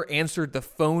lawyer answered the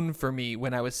phone for me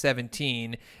when I was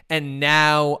 17, and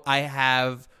now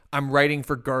I'm writing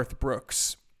for Garth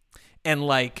Brooks, and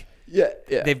like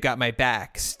they've got my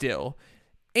back still,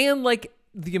 and like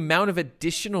the amount of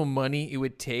additional money it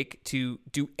would take to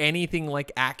do anything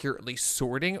like accurately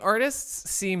sorting artists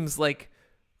seems like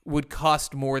would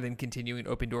cost more than continuing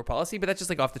open door policy, but that's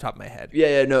just like off the top of my head.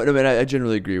 No, man, I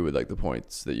generally agree with like the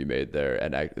points that you made there,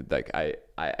 and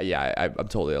I'm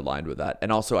totally aligned with that.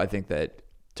 And also, I think that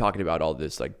talking about all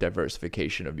this like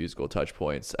diversification of musical touch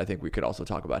points, I think we could also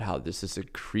talk about how this is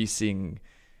increasingly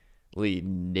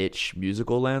niche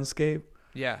musical landscape.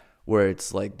 Yeah, where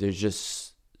it's like there's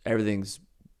just everything's,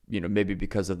 maybe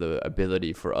because of the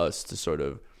ability for us to sort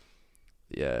of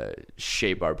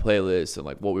shape our playlist and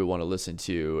like what we want to listen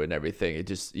to and everything. It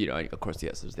just, of course,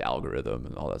 yes, there's the algorithm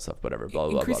and all that stuff, whatever, blah,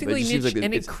 blah, blah. Increasingly niche like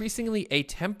and increasingly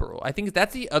atemporal. I think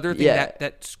that's the other thing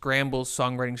that scrambles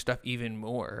songwriting stuff even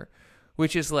more,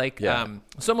 which is like, so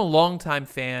I'm a longtime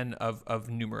fan of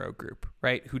Numero Group,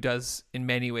 right? Who does in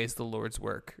many ways the Lord's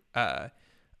work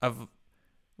of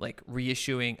like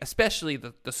reissuing, especially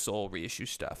the soul reissue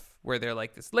stuff, where they're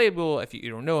like this label. If you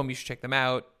don't know them, you should check them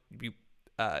out.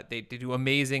 They do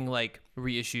amazing like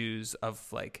reissues of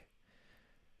like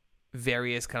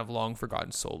various kind of long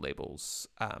forgotten soul labels,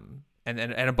 and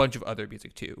a bunch of other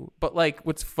music too. But like,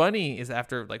 what's funny is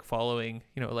after like following,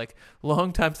 like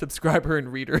longtime subscriber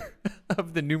and reader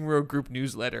of the Numero Group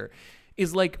newsletter,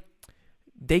 is like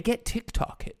they get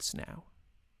TikTok hits now,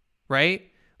 right?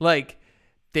 Like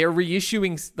they're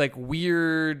reissuing like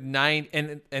weird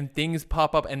and things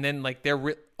pop up, and then like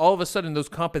all of a sudden those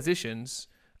compositions.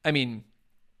 I mean,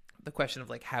 the question of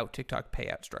like how TikTok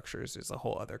payout structures is a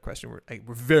whole other question we're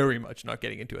very much not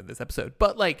getting into in this episode.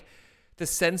 But like the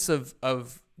sense of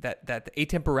that the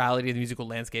atemporality of the musical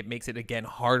landscape makes it again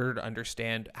harder to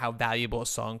understand how valuable a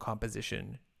song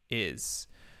composition is.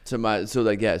 So there's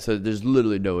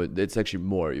literally it's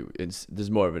actually there's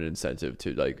more of an incentive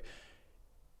to like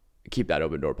keep that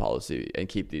open door policy and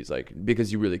keep these like,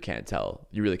 because you really can't tell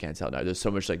now. There's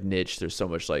so much like niche, there's so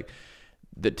much like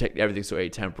everything's so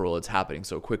atemporal, it's happening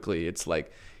so quickly. It's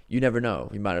like you never know.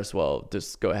 You might as well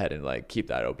just go ahead and like keep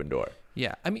that open door.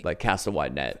 Yeah, I mean, like cast a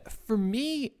wide net. For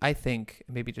me, I think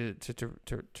maybe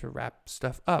to wrap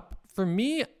stuff up. For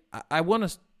me, I want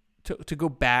us to go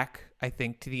back. I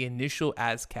think to the initial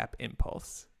ASCAP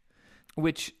impulse,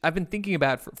 which I've been thinking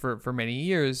about for many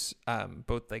years,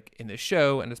 both like in this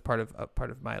show and as part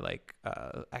of my like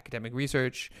academic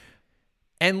research,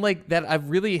 and like that I've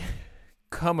really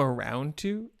come around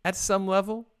to at some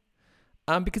level,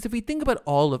 because if we think about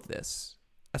all of this,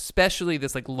 especially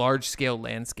this like large scale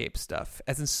landscape stuff,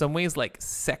 as in some ways like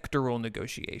sectoral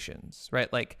negotiations,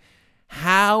 right? Like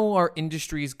how are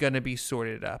industries going to be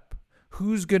sorted up?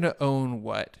 Who's going to own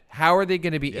what? How are they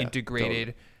going to be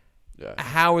integrated? Totally. Yeah.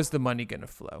 How is the money going to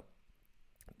flow?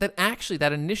 That actually,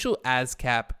 that initial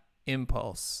ASCAP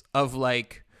impulse of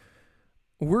like,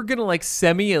 we're going to like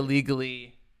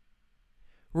semi-illegally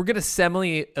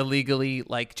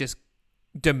like just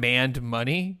demand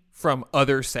money from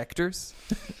other sectors.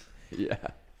 Yeah.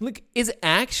 Like is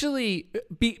actually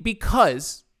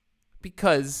because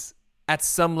at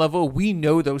some level we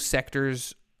know those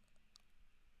sectors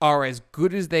are as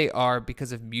good as they are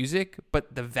because of music,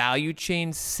 but the value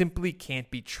chain simply can't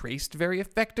be traced very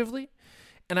effectively.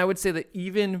 And I would say that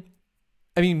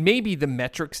maybe the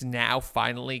metrics now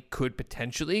finally could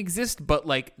potentially exist, but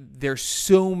like there's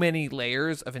so many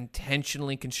layers of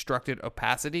intentionally constructed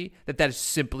opacity that is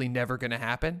simply never going to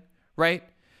happen, right?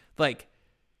 Like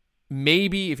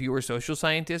maybe if you were a social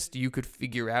scientist, you could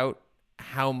figure out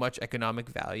how much economic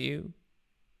value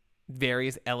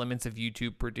various elements of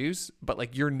YouTube produce, but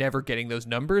like you're never getting those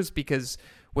numbers because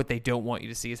what they don't want you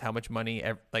to see is how much money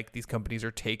like these companies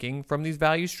are taking from these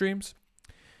value streams.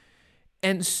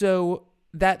 And so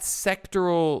that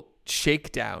sectoral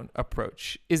shakedown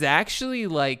approach is actually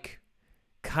like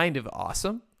kind of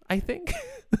awesome, I think.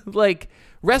 Like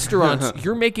restaurants,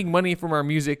 you're making money from our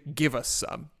music, give us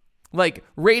some. Like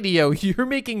radio, you're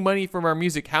making money from our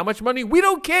music. How much money? We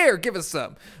don't care. Give us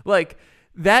some. Like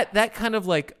that kind of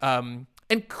like and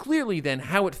clearly then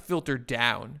how it filtered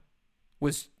down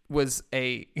was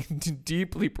a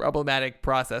deeply problematic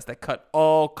process that cut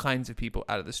all kinds of people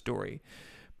out of the story.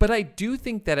 But I do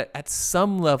think that at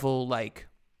some level, like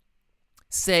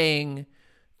saying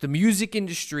the music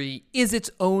industry is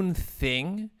its own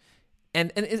thing,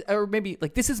 or maybe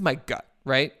like this is my gut,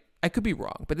 right? I could be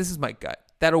wrong, but this is my gut.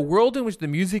 That a world in which the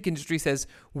music industry says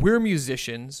we're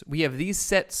musicians, we have these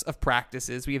sets of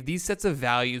practices, we have these sets of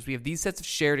values, we have these sets of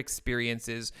shared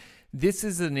experiences. this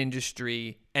is an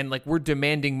industry and like we're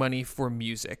demanding money for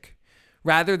music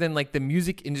rather than like the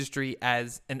music industry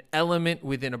as an element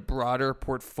within a broader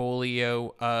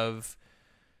portfolio of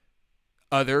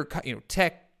other,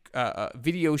 tech,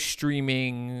 video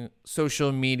streaming,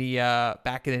 social media,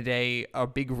 back in the day, a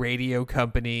big radio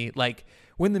company. Like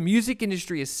when the music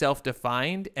industry is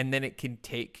self-defined and then it can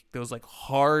take those like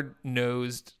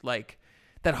hard-nosed, like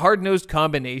that hard-nosed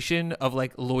combination of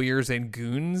like lawyers and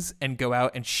goons and go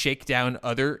out and shake down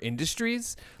other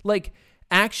industries, like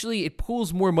actually it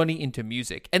pulls more money into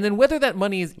music. And then whether that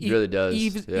money is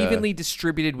evenly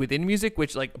distributed within music,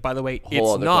 which like, by the way,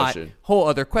 whole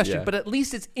other question, but at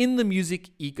least it's in the music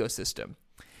ecosystem.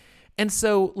 And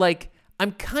so like,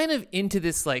 I'm kind of into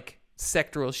this like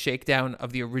sectoral shakedown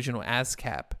of the original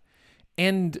ASCAP.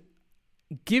 And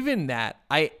given that,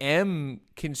 I am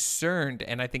concerned,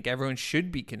 and I think everyone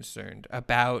should be concerned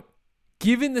about,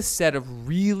 given the set of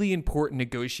really important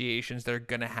negotiations that are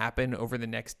going to happen over the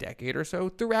next decade or so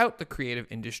throughout the creative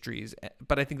industries,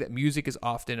 but I think that music is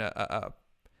often a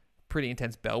pretty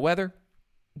intense bellwether.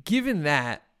 Given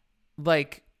that,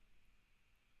 like,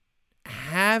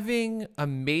 having a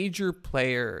major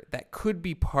player that could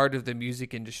be part of the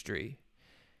music industry,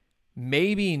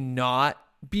 maybe not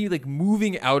be like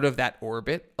moving out of that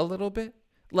orbit a little bit,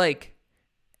 like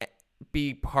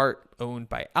be part owned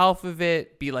by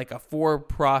Alphabet, be like a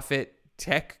for-profit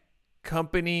tech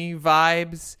company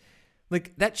vibes.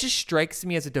 Like that just strikes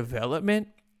me as a development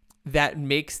that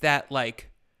makes that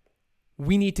like,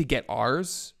 we need to get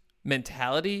ours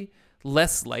mentality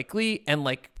less likely and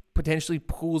like potentially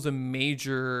pulls a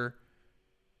major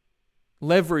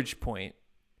leverage point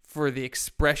for the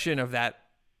expression of that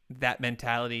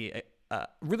mentality.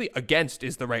 Really against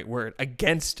is the right word,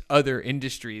 against other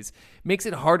industries, makes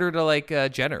it harder to like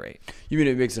generate. You mean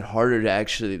it makes it harder to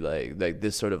actually like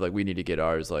this sort of like we need to get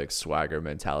ours like swagger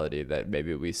mentality that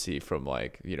maybe we see from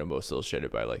like, Most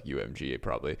Illustrated by like UMG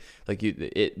probably, like you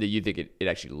think it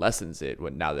actually lessens it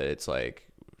when now that it's like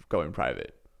going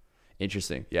private.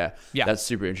 Interesting. Yeah. That's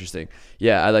super interesting.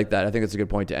 Yeah, I like that. I think it's a good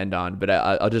point to end on, but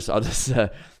I just I just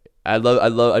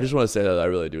want to say that I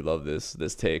really do love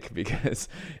this take because,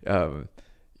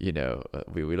 we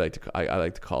like to, I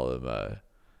like to call him,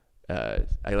 I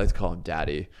like to call him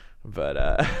daddy, but,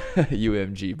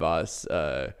 UMG boss,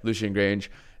 Lucian Grange,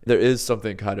 there is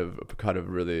something kind of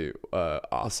really,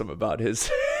 awesome about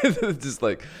his, just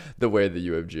like the way the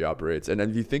UMG operates. And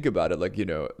if you think about it, like,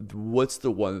 what's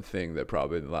the one thing that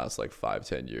probably in the last like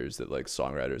 5-10 years that like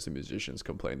songwriters and musicians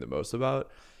complain the most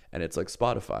about? And it's like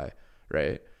Spotify,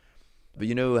 right? But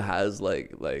who has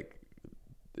like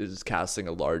is casting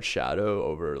a large shadow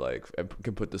over like and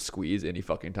can put the squeeze any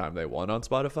fucking time they want on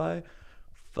Spotify?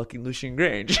 Fucking Lucian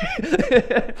Grange. And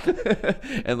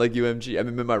like UMG. I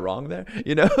mean, am I wrong there?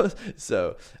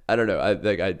 So I don't know. I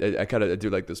kind of do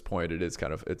like this point. It is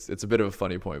kind of it's a bit of a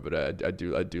funny point, but I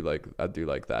do like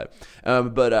that.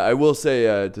 But I will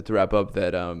say to wrap up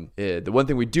that the one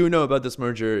thing we do know about this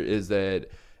merger is that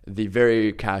the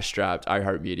very cash-strapped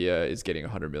iHeartMedia is getting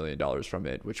 $100 million from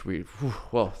it, which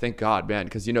thank God, man,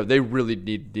 because, they really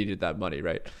needed that money,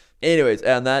 right? Anyways,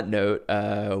 on that note,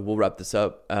 we'll wrap this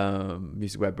up.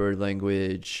 Music by Bird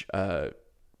Language.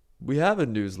 We have a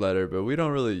newsletter, but we don't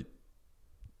really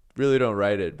don't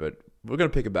write it, but we're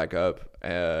going to pick it back up.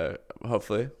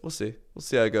 Hopefully. We'll see. We'll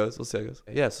see how it goes.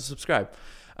 Yeah, so subscribe.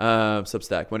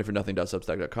 Substack,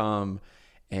 moneyfornothing.substack.com.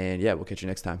 And yeah, we'll catch you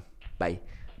next time. Bye.